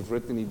them where you've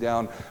written it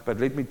down. But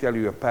let me tell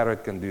you, a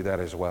parrot can do that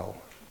as well.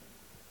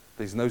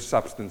 There's no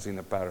substance in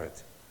a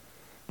parrot.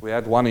 We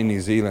had one in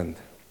New Zealand.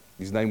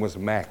 His name was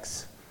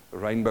Max, a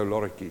rainbow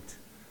lorikeet.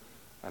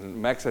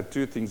 And Max had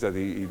two things that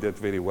he did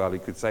very well. He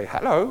could say,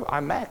 hello,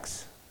 I'm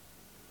Max.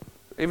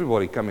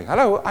 Everybody coming,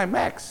 hello, I'm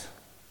Max.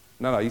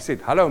 No, he said,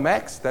 hello,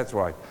 Max. That's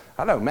right.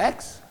 Hello,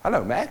 Max.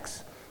 Hello,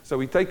 Max. So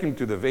we take him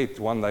to the vet.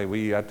 One day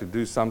we had to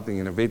do something,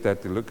 and the vet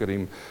had to look at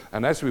him.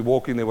 And as we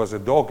walk in, there was a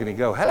dog, and he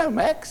go, hello,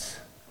 Max.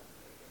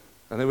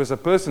 And there was a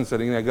person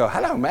sitting there, go,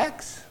 hello,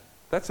 Max.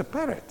 That's a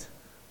parrot.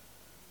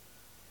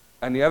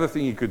 And the other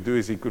thing he could do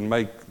is he could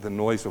make the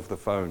noise of the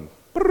phone.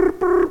 Brr,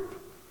 brr.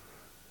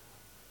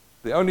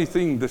 The only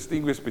thing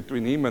distinguished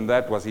between him and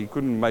that was he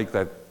couldn't make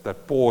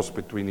that pause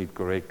between it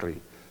correctly.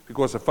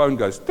 Because the phone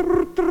goes,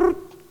 trrr, trrr,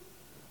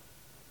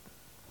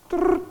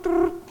 trrr,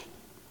 trrr,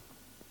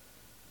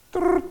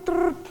 trrr,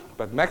 trrr.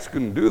 But Max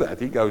couldn't do that.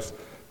 He goes,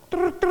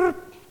 trrr, trrr,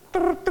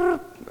 trrr, trrr.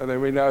 And then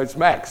we know it's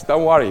Max.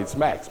 Don't worry, it's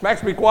Max.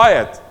 Max, be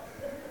quiet.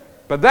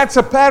 But that's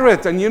a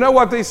parrot, and you know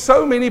what? There's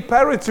so many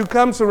parrots who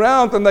comes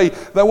around and they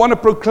want to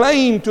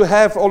proclaim to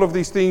have all of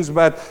these things,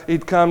 but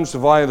it comes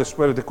via the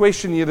Spirit. The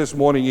question here this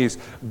morning is,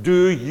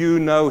 do you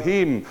know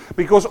Him?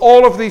 Because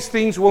all of these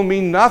things will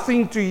mean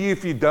nothing to you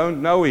if you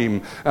don't know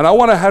Him. And I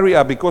want to hurry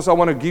up because I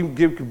want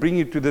to bring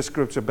you to this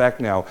scripture back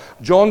now.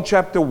 John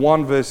chapter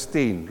 1 verse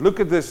 10. Look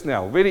at this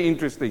now. Very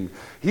interesting.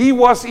 He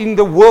was in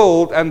the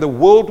world, and the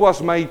world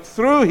was made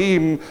through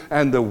Him,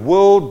 and the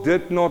world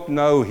did not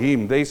know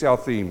Him. There's our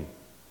theme.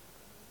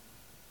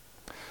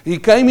 He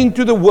came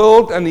into the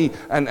world, and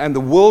the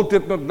world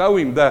did not know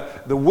Him.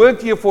 The word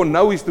here for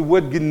know is the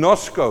word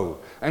gnosko.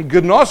 And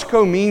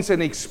gnosko means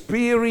an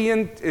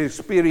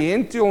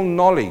experiential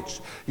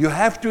knowledge. You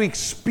have to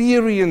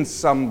experience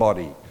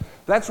somebody.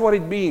 That's what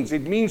it means.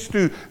 It means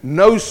to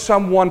know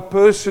someone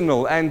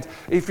personal. And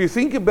if you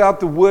think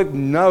about the word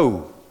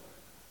know,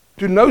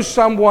 to know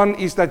someone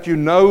is that you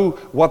know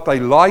what they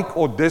like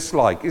or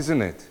dislike,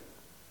 isn't it?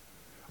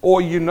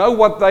 Or you know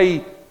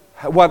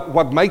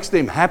what makes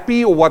them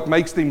happy or what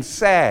makes them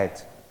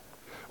sad.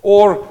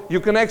 Or you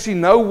can actually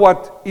know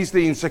what is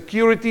their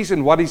insecurities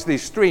and what is their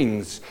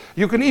strengths.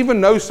 You can even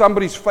know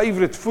somebody's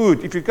favorite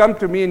food. If you come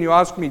to me and you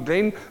ask me,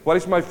 Glenn, what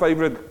is my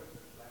favorite?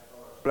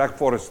 Black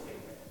Forest.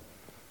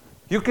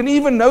 You can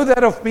even know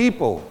that of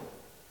people.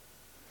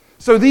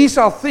 So these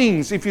are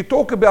things, if you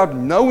talk about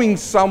knowing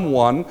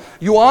someone,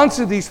 you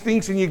answer these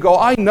things and you go,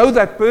 I know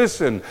that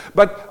person.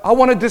 But I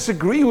want to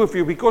disagree with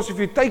you, because if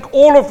you take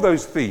all of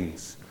those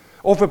things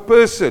of a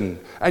person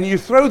and you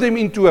throw them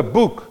into a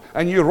book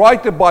and you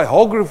write a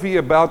biography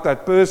about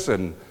that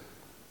person,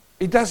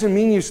 it doesn't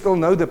mean you still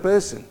know the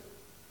person.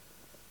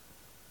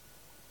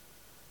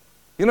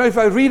 You know, if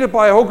I read a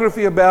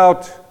biography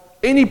about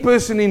any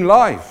person in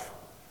life,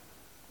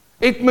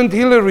 Edmund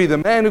Hillary, the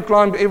man who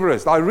climbed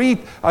Everest, I read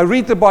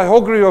the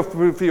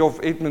biography of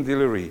Edmund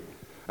Hillary.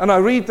 And I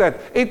read that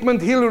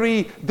Edmund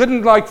Hillary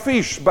didn't like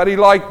fish, but he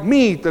liked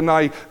meat. And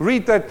I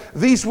read that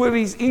these were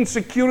his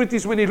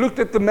insecurities when he looked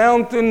at the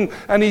mountain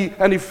and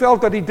he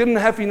felt that he didn't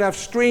have enough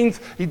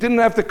strength. He didn't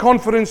have the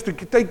confidence to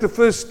take the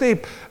first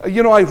step.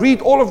 You know, I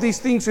read all of these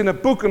things in a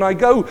book and I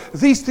go,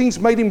 these things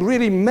made him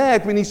really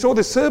mad when he saw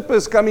the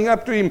Sherpas coming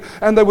up to him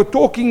and they were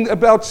talking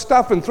about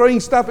stuff and throwing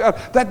stuff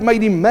out. That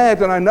made him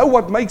mad, and I know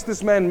what makes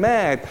this man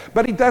mad.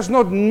 But it does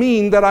not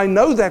mean that I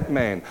know that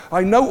man.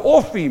 I know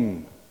of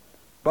him,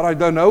 but I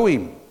don't know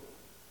him.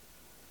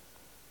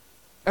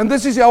 And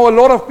this is how a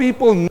lot of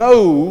people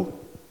know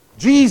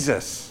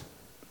Jesus.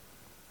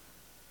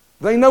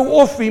 They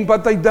know of him,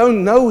 but they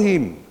don't know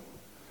him.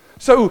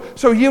 So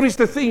here is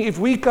the thing. If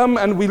we come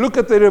and we look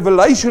at the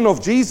revelation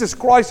of Jesus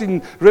Christ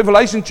in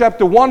Revelation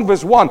chapter 1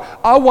 verse 1,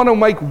 I want to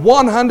make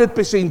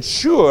 100%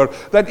 sure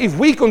that if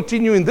we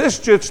continue in this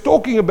church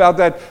talking about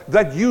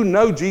that you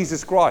know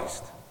Jesus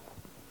Christ.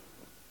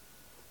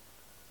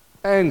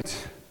 And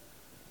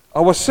I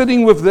was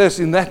sitting with this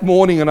in that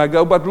morning and I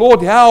go, but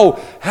Lord,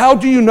 how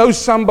do you know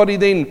somebody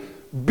then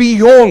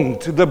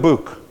beyond the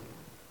book?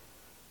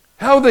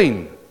 How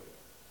then?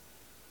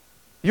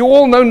 You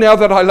all know now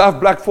that I love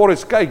Black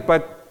Forest cake,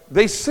 but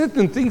there's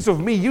certain things of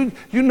me.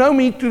 You know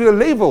me to the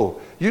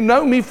level. You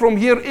know me from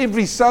here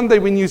every Sunday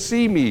when you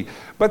see me.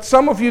 But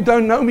some of you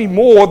don't know me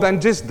more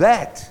than just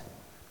that.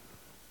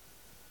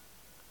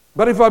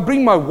 But if I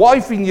bring my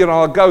wife in here,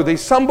 I'll go, there's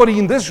somebody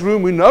in this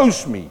room who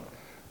knows me.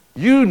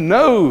 You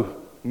know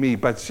me,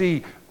 but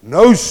she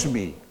knows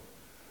me.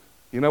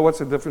 You know what's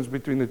the difference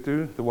between the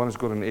two? The one has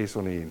got an S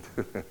on the end.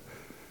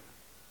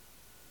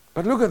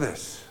 But look at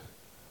this.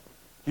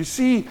 You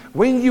see,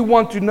 when you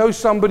want to know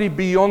somebody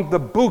beyond the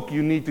book,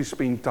 you need to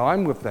spend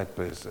time with that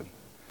person.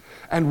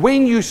 And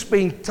when you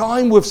spend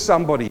time with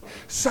somebody,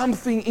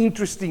 something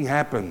interesting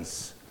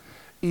happens.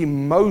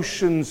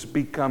 Emotions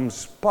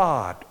becomes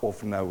part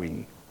of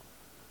knowing.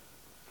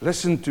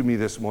 Listen to me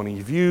this morning.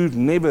 If you've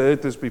never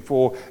heard this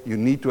before, you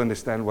need to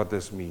understand what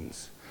this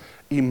means.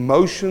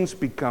 Emotions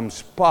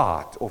becomes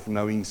part of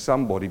knowing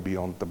somebody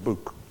beyond the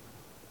book.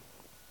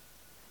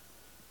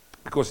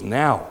 Because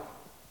now,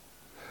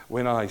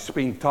 when I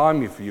spend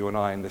time with you and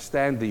I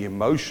understand the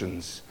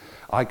emotions,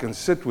 I can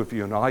sit with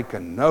you and I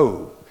can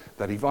know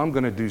that if I'm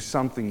going to do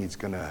something, it's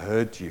going to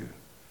hurt you.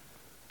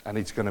 And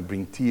it's going to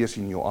bring tears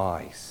in your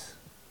eyes.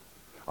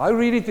 I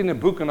read it in a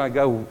book and I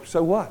go,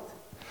 so what?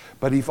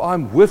 But if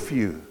I'm with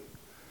you,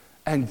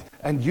 and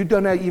you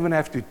don't even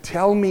have to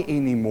tell me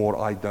anymore,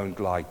 I don't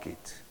like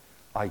it.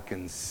 I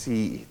can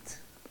see it.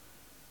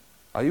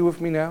 Are you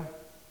with me now?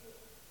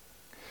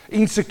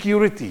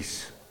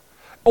 Insecurities.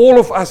 All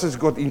of us has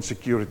got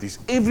insecurities.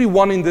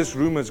 Everyone in this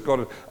room has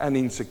got an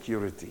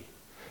insecurity.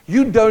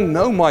 You don't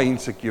know my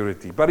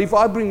insecurity, but if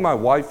I bring my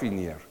wife in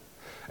here,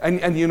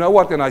 and you know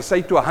what, and I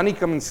say to her, honey,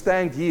 come and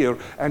stand here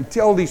and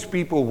tell these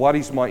people what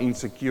is my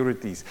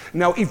insecurities.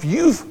 Now, if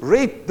you've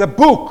read the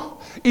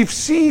book, if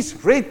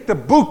she's read the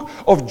book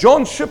of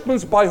John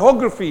Shipman's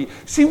biography,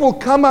 she will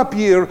come up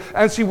here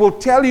and she will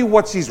tell you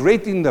what she's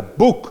read in the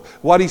book,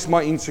 what is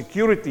my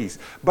insecurities.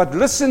 But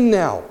listen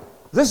now,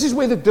 This is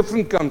where the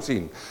difference comes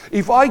in.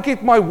 If I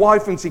get my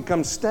wife and she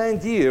comes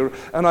stand here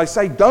and I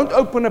say, don't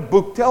open a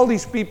book, tell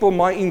these people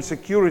my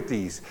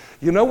insecurities.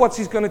 You know what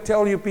she's going to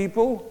tell you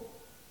people?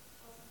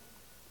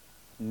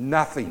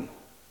 Nothing.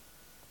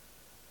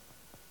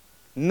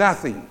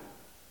 Nothing.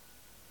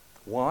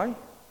 Why?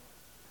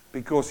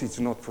 Because it's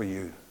not for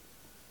you.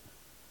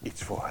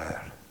 It's for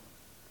her.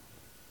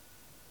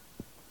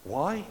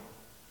 Why?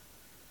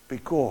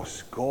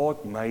 Because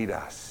God made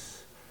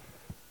us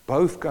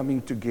both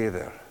coming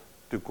together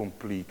to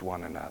complete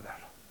one another.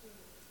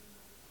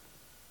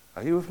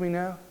 Are you with me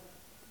now?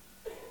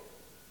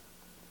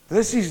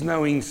 This is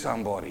knowing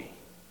somebody.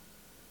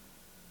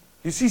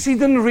 You see, she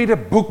didn't read a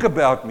book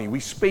about me. We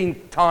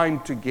spent time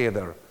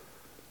together.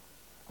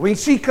 When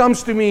she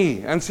comes to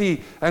me and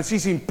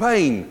she's in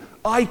pain,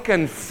 I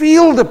can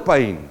feel the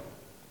pain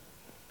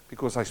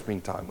because I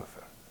spend time with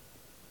her.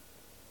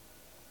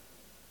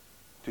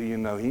 Do you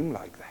know him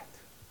like that?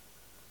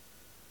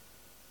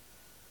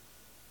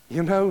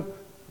 You know,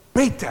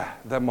 better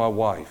than my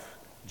wife,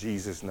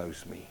 Jesus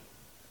knows me.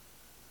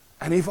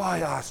 And if I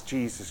ask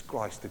Jesus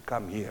Christ to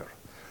come here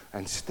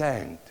and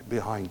stand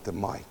behind the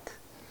mic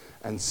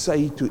and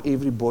say to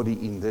everybody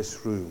in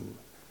this room,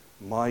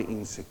 my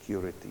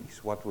insecurities,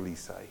 what will he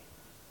say?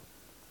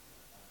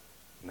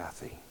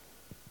 Nothing.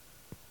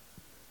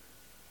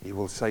 He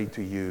will say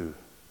to you,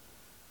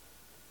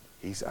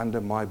 he's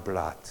under my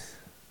blood,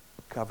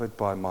 covered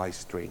by my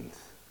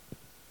strength,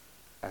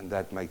 and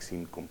that makes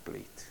him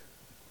complete.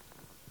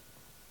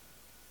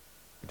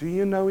 Do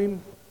you know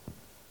him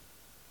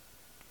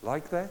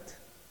like that?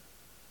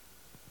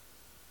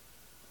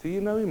 Do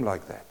you know him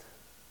like that?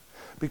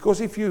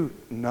 Because if you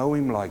know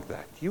him like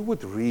that, you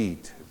would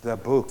read the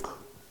book.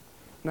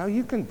 Now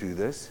you can do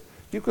this.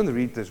 You can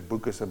read this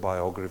book as a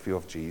biography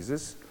of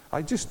Jesus.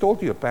 I just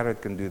told you a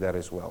parrot can do that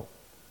as well.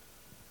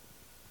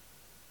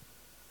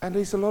 And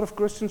there's a lot of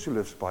Christians who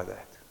live by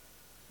that.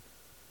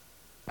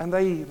 And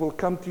they will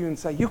come to you and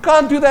say, you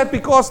can't do that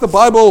because the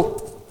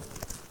Bible...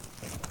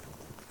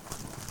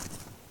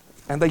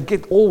 And they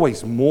get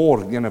always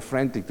more,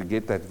 frantic to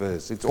get that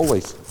verse. It's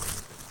always,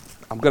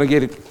 I'm going to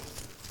get it.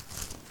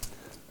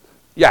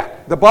 Yeah,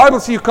 the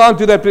Bible says you can't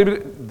do that.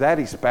 That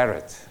is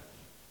parrot.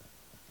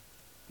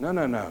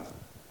 No.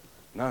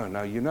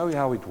 You know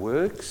how it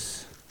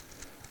works?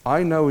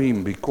 I know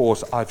him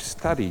because I've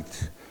studied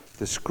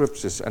the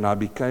scriptures and I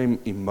became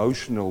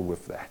emotional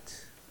with that.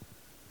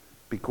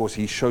 Because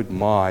he showed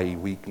my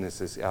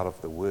weaknesses out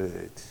of the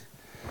word.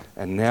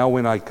 And now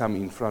when I come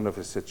in front of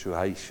a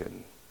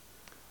situation,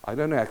 I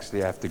don't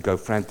actually have to go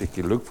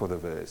frantically look for the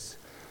verse.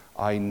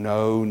 I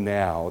know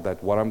now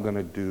that what I'm going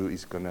to do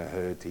is going to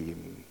hurt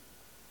him.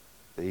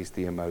 There's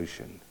the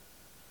emotion.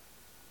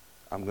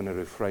 I'm going to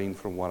refrain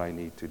from what I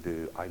need to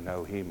do. I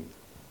know him.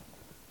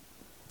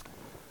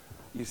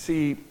 You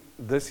see,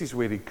 this is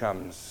where it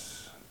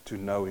comes to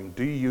know him.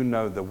 Do you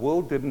know the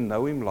world didn't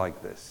know him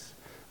like this?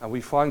 And we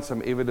find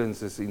some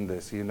evidences in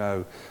this.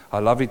 I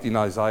love it in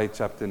Isaiah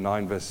chapter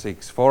 9 verse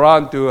 6. For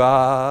unto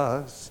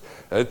us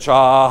a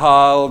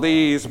child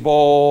is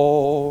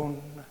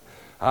born,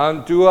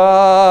 unto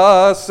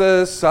us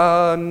a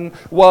son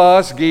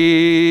was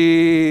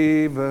given.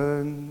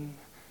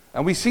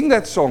 And we sing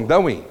that song,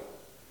 don't we?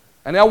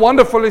 And how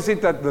wonderful is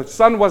it that the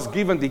son was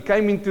given, he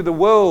came into the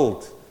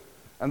world,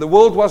 and the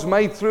world was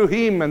made through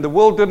him, and the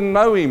world didn't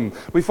know him.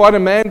 We find a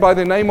man by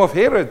the name of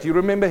Herod. You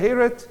remember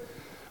Herod?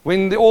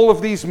 When all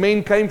of these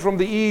men came from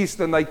the east,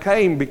 and they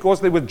came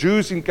because there were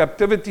Jews in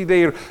captivity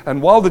there,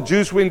 and while the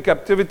Jews were in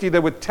captivity, they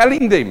were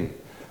telling them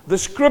the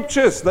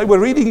scriptures. They were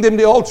reading them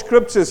the old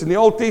scriptures in the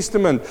Old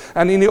Testament.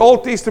 And in the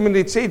Old Testament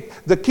it said,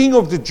 the King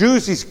of the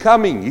Jews is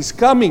coming. He's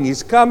coming.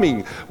 He's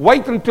coming.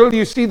 Wait until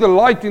you see the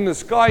light in the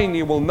sky and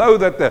you will know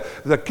that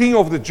the King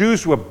of the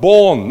Jews were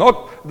born.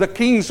 Not the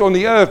kings on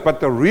the earth, but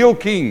the real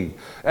king.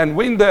 And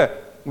when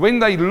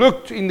they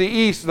looked in the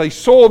east, they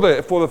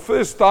saw for the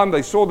first time,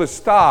 they saw the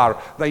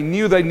star. They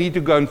knew they need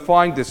to go and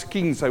find this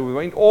king. So we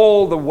went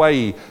all the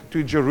way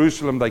to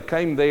Jerusalem. They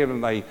came there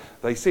and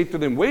they said to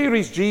them, where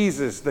is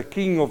Jesus, the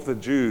King of the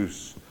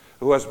Jews,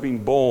 who has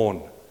been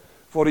born?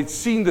 For it's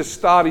seen the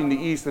star in the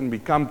east and we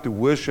come to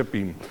worship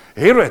him.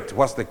 Herod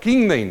was the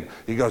king then.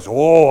 He goes,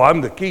 oh,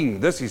 I'm the king.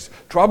 This is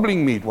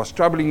troubling me. It was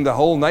troubling the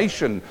whole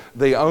nation,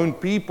 their own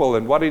people.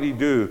 And what did he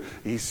do?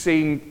 He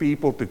sent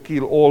people to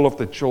kill all of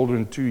the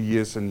children 2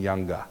 years and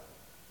younger.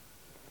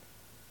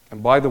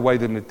 And by the way,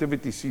 the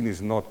nativity scene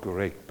is not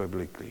correct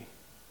biblically.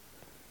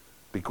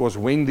 Because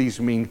when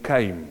these men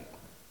came,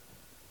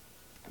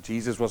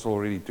 Jesus was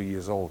already 2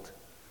 years old.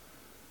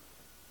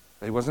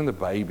 He wasn't a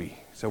baby.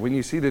 So when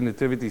you see the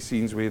nativity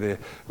scenes where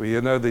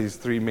these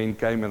three men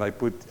came and they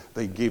put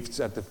their gifts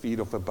at the feet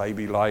of a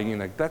baby lying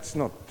in it, that's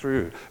not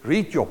true.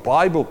 Read your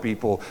Bible,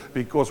 people,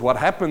 because what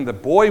happened, the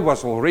boy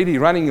was already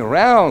running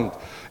around.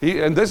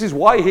 And this is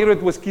why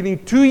Herod was killing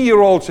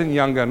 2-year-olds and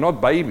younger, not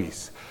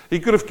babies. He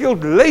could have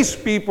killed less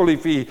people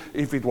if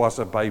it was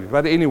a baby.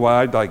 But anyway,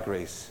 I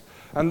digress.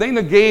 And then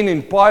again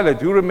in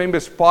Pilate, who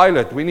remembers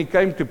Pilate? When he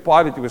came to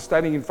Pilate, he was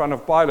standing in front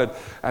of Pilate,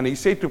 and he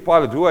said to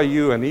Pilate, who are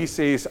you? And he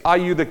says, are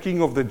you the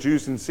king of the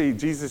Jews? And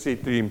Jesus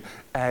said to him,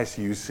 as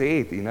you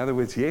said. In other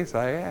words, yes,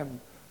 I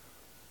am.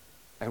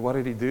 And what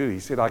did he do? He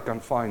said, I can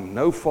find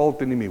no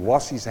fault in him. He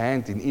washed his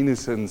hand in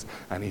innocence,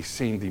 and he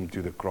sent him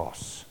to the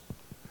cross.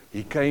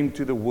 He came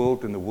to the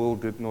world, and the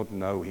world did not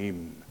know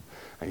him.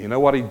 And you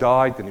know what? He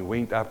died, and he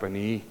went up,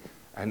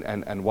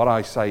 and what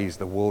I say is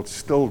the world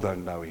still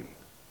don't know him.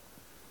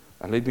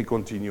 And let me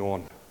continue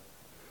on.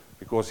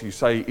 Because you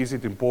say, is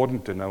it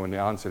important to know? And the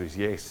answer is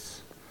yes.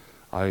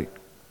 I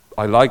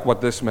like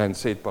what this man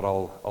said, but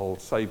I'll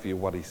save you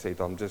what he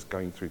said. I'm just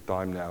going through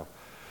time now.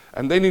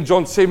 And then in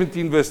John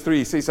 17 verse 3,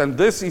 he says, and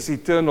this is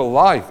eternal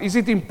life. Is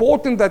it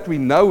important that we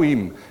know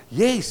him?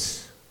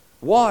 Yes.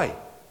 Why?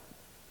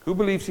 Who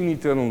believes in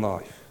eternal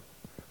life?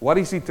 What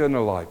is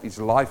eternal life? It's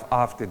life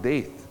after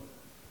death.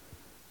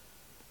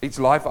 It's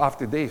life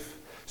after death.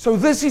 So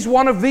this is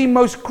one of the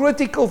most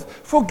critical.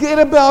 Forget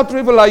about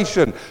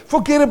Revelation.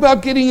 Forget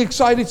about getting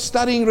excited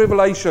studying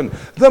Revelation.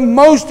 The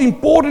most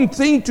important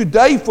thing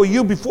today for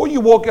you before you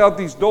walk out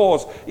these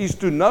doors is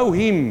to know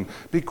him,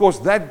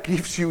 because that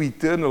gives you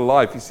eternal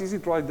life. He says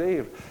it right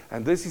there.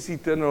 And this is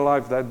eternal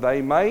life, that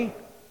they may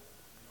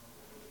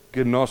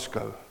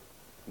gnosko,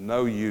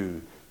 know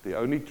you, the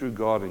only true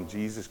God, and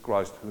Jesus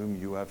Christ whom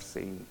you have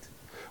sent.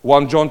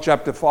 1 John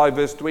chapter 5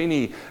 verse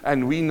 20,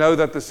 and we know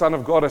that the Son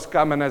of God has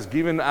come and has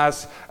given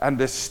us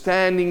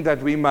understanding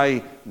that we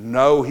may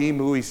know him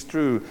who is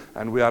true,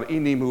 and we are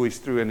in him who is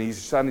true, and his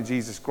Son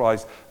Jesus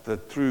Christ, the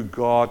true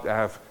God,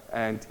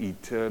 and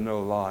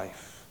eternal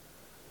life.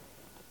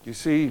 You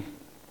see,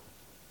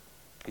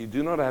 you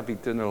do not have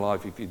eternal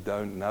life if you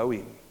don't know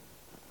him.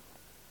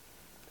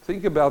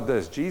 Think about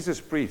this.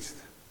 Jesus preached.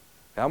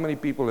 How many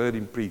people heard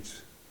him preach?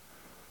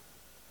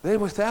 There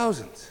were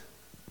thousands.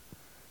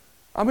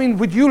 I mean,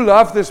 would you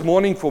love this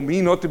morning for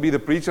me not to be the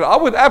preacher? I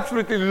would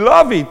absolutely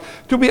love it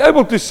to be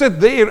able to sit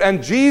there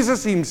and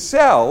Jesus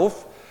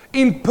himself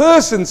in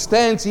person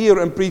stands here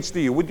and preach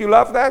to you. Would you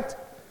love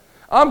that?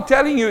 I'm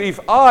telling you, if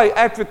I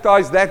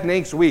advertise that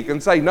next week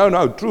and say,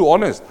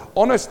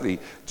 honestly,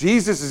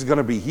 Jesus is going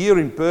to be here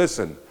in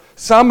person.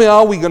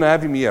 Somehow we're going to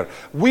have him here.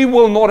 We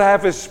will not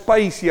have a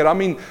space here. I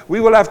mean, we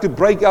will have to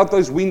break out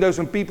those windows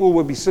and people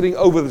will be sitting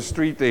over the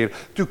street there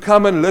to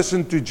come and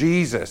listen to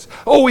Jesus.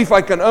 Oh, if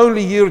I can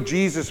only hear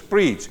Jesus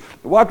preach,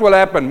 what will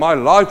happen? My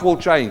life will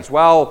change.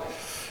 Well,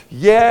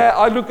 yeah,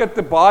 I look at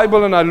the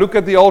Bible and I look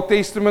at the Old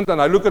Testament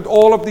and I look at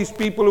all of these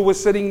people who were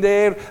sitting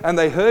there and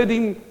they heard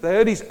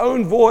his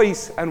own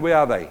voice, and where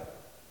are they?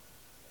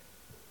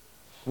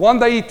 One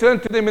day he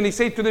turned to them and he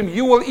said to them,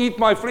 you will eat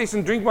my flesh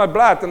and drink my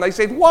blood. And they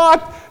said,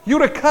 what?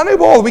 You're a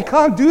cannibal. We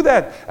can't do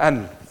that.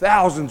 And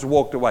thousands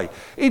walked away.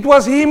 It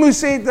was him who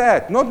said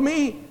that, not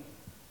me.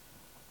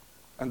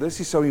 And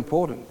this is so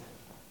important.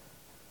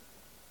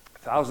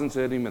 Thousands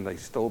heard him and they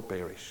still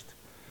perished.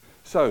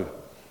 So,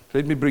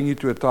 let me bring you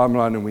to a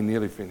timeline and we're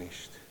nearly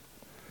finished.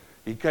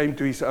 He came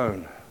to his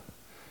own.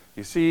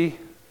 You see,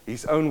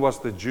 his own was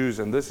the Jews.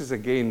 And this is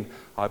again,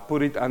 I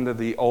put it under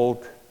the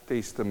Old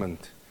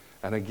Testament.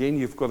 And again,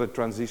 you've got the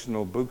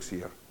transitional books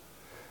here.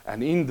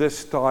 And in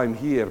this time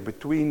here,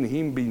 between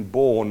him being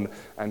born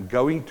and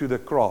going to the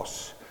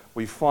cross,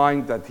 we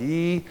find that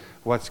he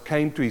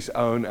came to his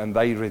own and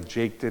they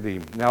rejected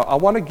him. Now, I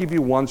want to give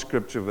you one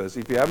scripture verse.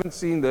 If you haven't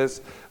seen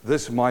this,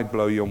 this might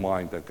blow your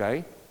mind,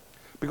 okay?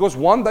 Because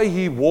one day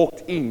he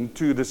walked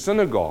into the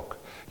synagogue.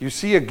 You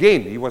see,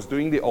 again, he was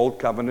doing the old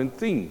covenant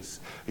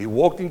things. He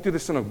walked into the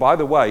synagogue. By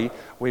the way,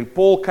 when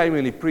Paul came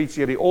and he preached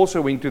here, he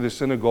also went to the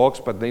synagogues,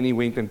 but then he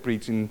went and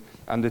preached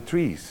under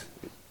trees.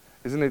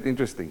 Isn't it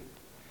interesting?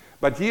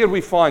 But here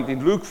we find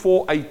in Luke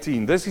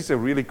 4:18, this is a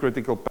really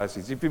critical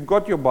passage. If you've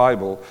got your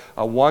Bible,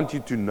 I want you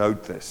to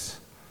note this.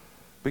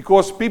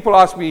 Because people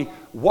ask me,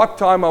 what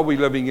time are we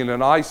living in?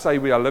 And I say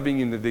we are living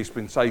in the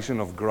dispensation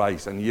of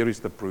grace, and here is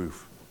the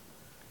proof.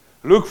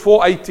 Luke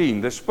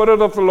 4:18, the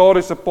Spirit of the Lord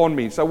is upon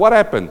me. So what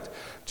happened?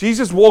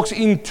 Jesus walks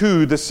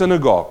into the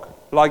synagogue,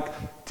 like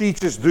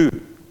teachers do.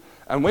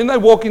 And when they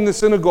walk in the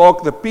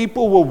synagogue, the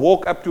people will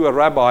walk up to a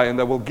rabbi and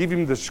they will give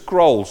him the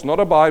scrolls, not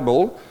a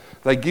Bible.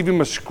 They give him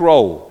a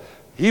scroll.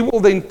 He will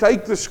then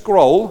take the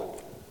scroll,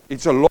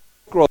 it's a long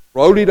scroll,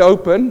 roll it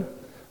open,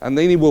 and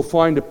then he will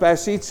find a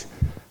passage.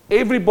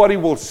 Everybody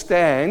will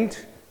stand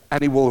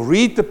and he will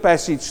read the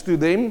passage to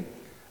them.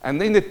 And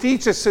then the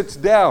teacher sits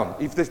down.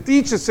 If the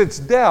teacher sits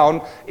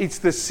down, it's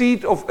the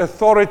seat of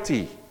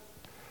authority.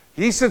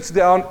 He sits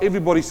down,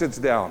 everybody sits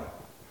down.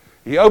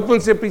 He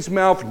opens up his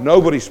mouth,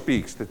 nobody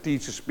speaks. The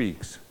teacher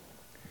speaks.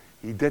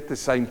 He did the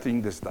same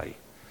thing this day.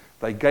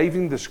 They gave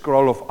him the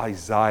scroll of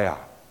Isaiah.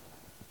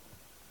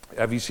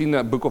 Have you seen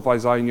that book of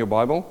Isaiah in your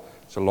Bible?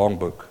 It's a long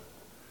book.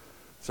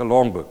 It's a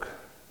long book.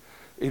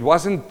 It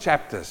wasn't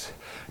chapters.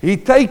 He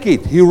take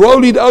it, he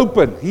roll it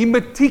open. He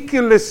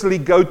meticulously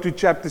go to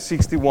chapter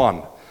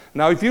 61.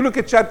 Now, if you look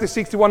at chapter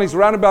 61, it's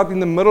round about in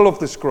the middle of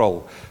the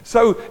scroll.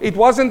 So it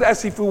wasn't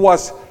as if he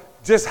was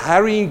just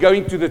hurrying,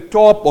 going to the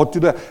top or to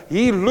the...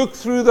 He looked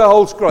through the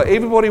whole scroll.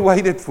 Everybody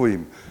waited for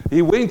him.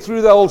 He went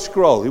through the whole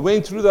scroll. He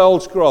went through the whole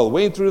scroll,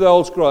 went through the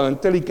whole scroll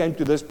until he came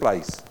to this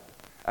place.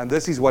 And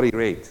this is what he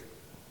read.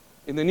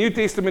 In the New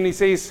Testament, he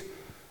says,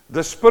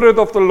 the Spirit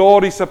of the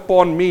Lord is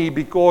upon me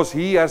because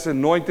He has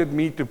anointed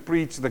me to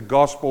preach the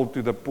gospel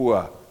to the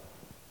poor.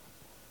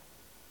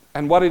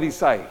 And what did He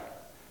say?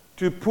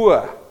 To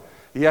poor.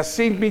 He has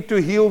sent me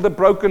to heal the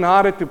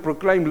brokenhearted, to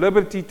proclaim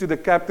liberty to the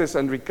captives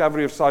and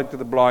recovery of sight to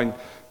the blind,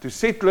 to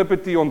set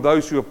liberty on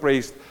those who are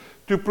oppressed,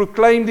 to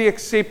proclaim the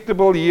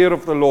acceptable year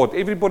of the Lord.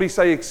 Everybody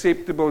say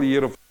acceptable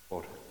year of the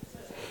Lord.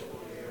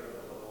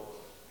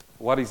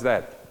 What is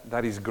that?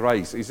 That is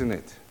grace, isn't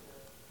it?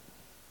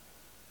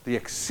 The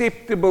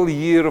acceptable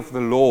year of the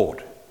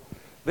Lord.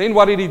 Then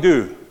what did He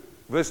do?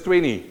 Verse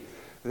 20.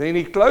 Then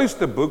He closed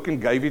the book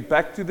and gave it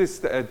back to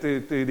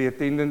the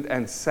attendant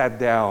and sat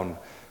down.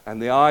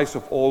 And the eyes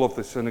of all of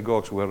the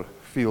synagogues were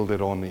filled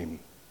on Him.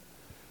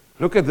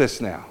 Look at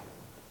this now.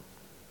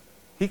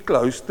 He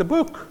closed the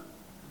book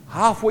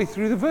halfway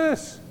through the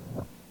verse.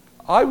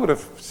 I would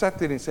have sat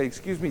there and said,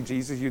 excuse me,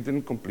 Jesus, you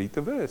didn't complete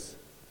the verse.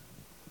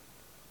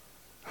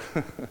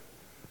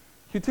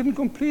 You didn't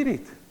complete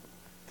it.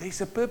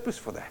 There's a purpose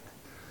for that.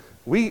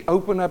 We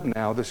open up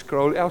now the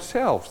scroll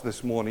ourselves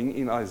this morning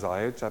in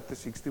Isaiah chapter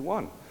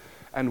 61.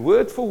 And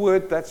word for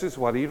word, that's just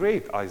what he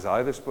read.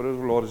 Isaiah, the Spirit of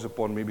the Lord is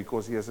upon me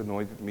because He has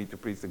anointed me to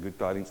preach the good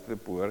tidings to the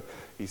poor.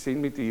 He sent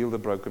me to heal the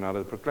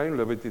brokenhearted, to proclaim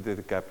liberty to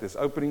the captives,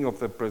 opening of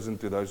the prison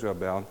to those who are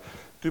bound,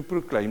 to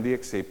proclaim the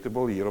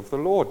acceptable year of the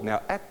Lord.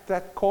 Now at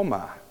that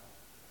comma,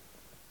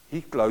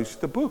 He closed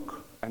the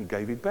book and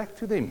gave it back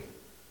to them.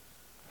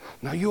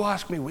 Now you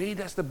ask me, where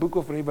does the book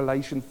of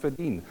Revelation fit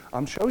in?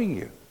 I'm showing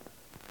you.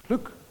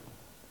 Look.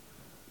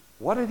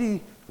 What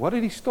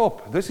did he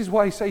stop? This is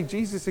why I say,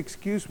 Jesus,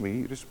 excuse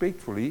me,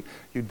 respectfully,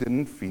 you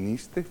didn't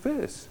finish the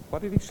verse.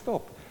 What did He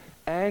stop?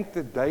 And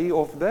the day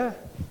of the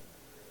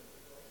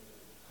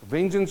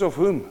vengeance of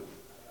whom?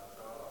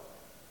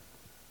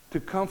 To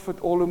comfort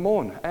all who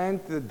mourn.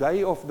 And the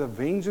day of the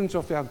vengeance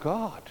of our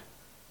God.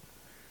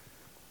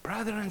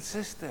 Brother and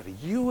sister,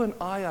 you and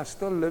I are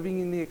still living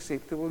in the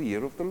acceptable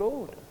year of the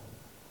Lord.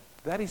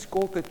 That is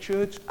called the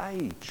church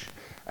age.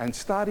 And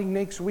starting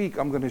next week,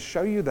 I'm going to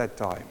show you that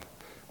time.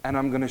 And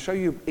I'm going to show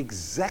you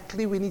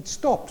exactly when it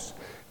stops.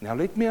 Now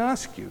let me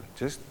ask you,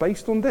 just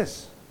based on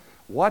this,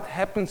 what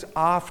happens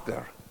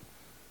after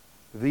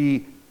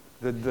the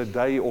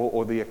day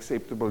or the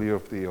acceptable year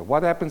of the year?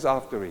 What happens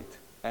after it?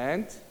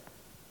 And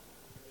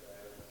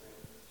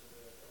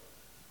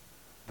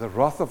the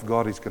wrath of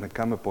God is going to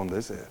come upon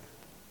this earth.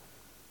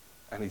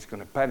 And He's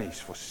going to punish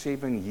for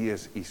 7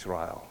 years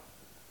Israel.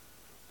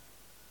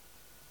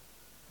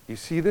 You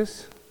see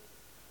this?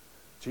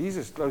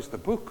 Jesus closed the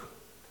book.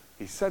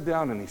 He sat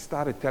down and He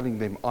started telling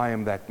them, I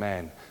am that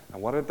man.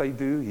 And what did they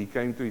do? He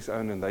came to His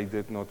own and they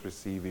did not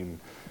receive Him.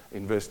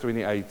 In verse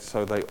 28,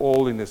 so they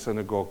all in the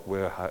synagogue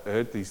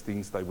heard these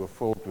things. They were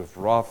filled with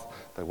wrath.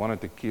 They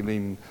wanted to kill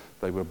Him.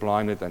 They were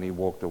blinded and He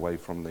walked away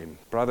from them.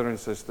 Brother and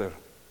sister,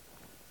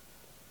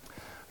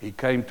 He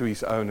came to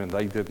His own and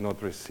they did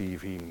not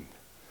receive Him.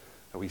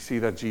 We see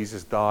that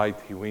Jesus died,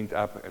 He went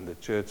up, and the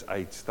church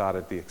age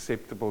started, the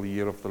acceptable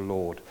year of the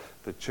Lord.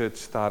 The church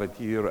started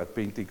here at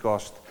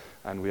Pentecost,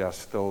 and we are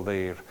still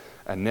there.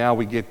 And now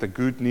we get the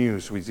good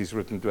news, which is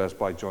written to us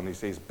by John. He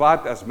says,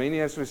 but as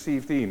many as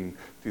received Him,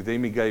 to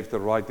them He gave the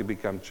right to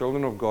become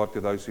children of God,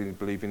 to those who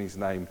believe in His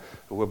name,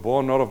 who were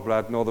born not of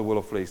blood, nor the will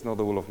of flesh, nor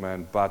the will of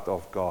man, but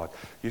of God.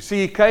 You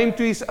see, He came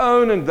to His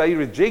own and they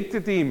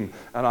rejected Him.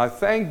 And I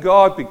thank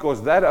God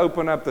because that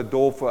opened up the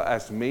door for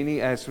as many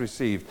as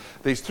received.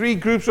 There's 3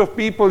 groups of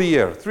people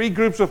here. 3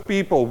 groups of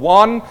people.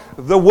 1,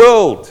 the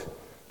world.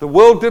 The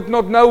world did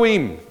not know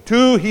Him.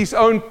 2, His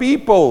own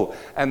people.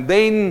 And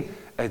then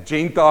a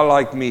Gentile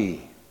like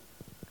me.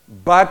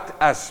 But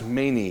as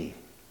many.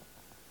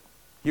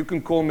 You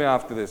can call me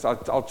after this.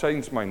 I'll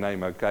change my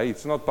name, okay?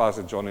 It's not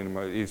Pastor John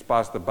anymore. It's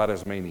Pastor But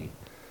As Many.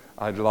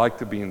 I'd like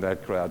to be in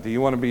that crowd. Do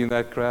you want to be in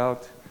that crowd?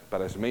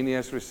 But as many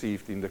as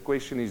received Him. The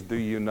question is, do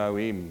you know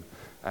Him?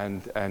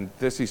 And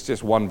this is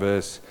just one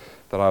verse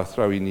that I'll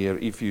throw in here.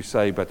 If you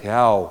say, but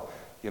how?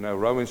 You know,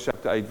 Romans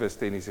chapter 8 verse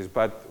 10, he says,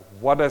 but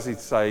what does it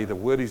say? The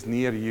word is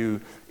near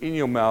you, in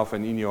your mouth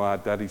and in your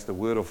heart. That is the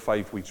word of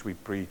faith which we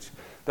preach.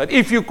 That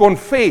if you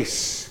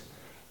confess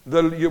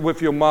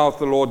with your mouth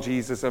the Lord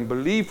Jesus and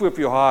believe with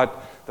your heart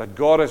that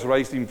God has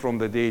raised Him from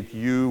the dead,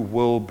 you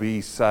will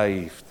be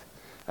saved.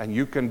 And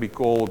you can be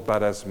called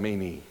but as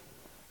many.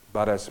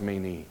 But as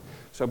many.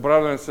 So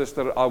brother and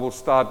sister, I will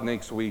start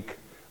next week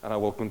and I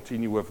will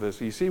continue with this.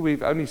 You see,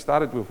 we've only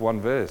started with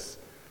one verse.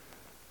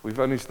 We've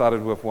only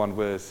started with one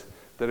verse.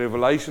 The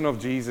revelation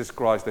of Jesus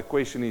Christ. The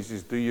question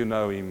is do you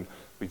know Him?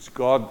 Which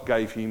God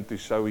gave Him to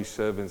show His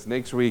servants.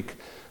 Next week,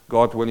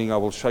 God willing, I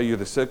will show you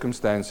the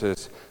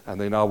circumstances, and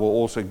then I will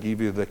also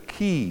give you the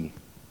key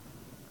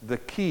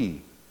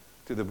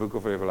to the book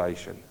of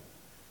Revelation.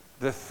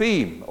 The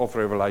theme of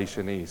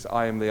Revelation is,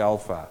 I am the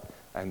Alpha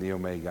and the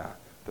Omega,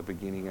 the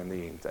beginning and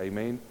the end.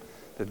 Amen.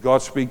 Did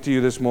God speak to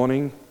you this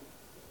morning?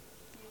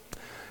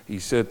 He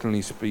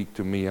certainly speak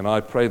to me. And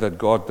I pray that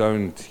God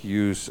don't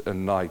use a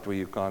night where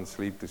you can't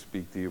sleep to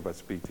speak to you, but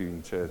speak to you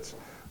in church.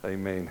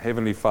 Amen.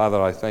 Heavenly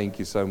Father, I thank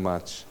you so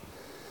much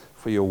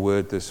for your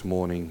word this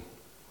morning.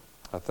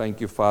 I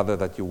thank you, Father,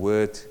 that your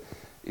word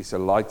is a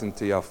light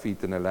unto our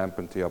feet and a lamp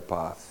unto our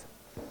path.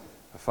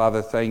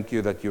 Father, thank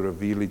you that you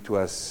reveal it to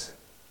us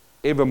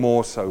ever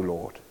more so,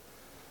 Lord.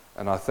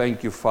 And I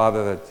thank you,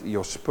 Father, that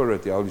your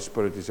Spirit, the Holy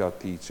Spirit, is our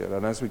teacher.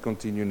 And as we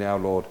continue now,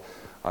 Lord,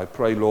 I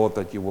pray, Lord,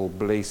 that you will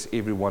bless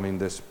everyone in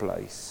this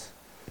place.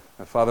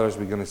 And Father, as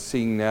we're going to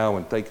sing now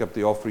and take up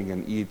the offering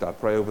and eat, I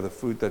pray over the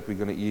food that we're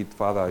going to eat.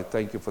 Father, I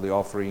thank you for the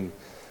offering.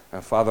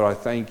 And Father, I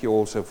thank you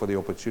also for the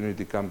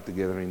opportunity to come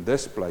together in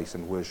this place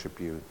and worship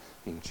you.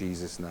 In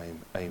Jesus' name,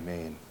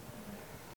 amen.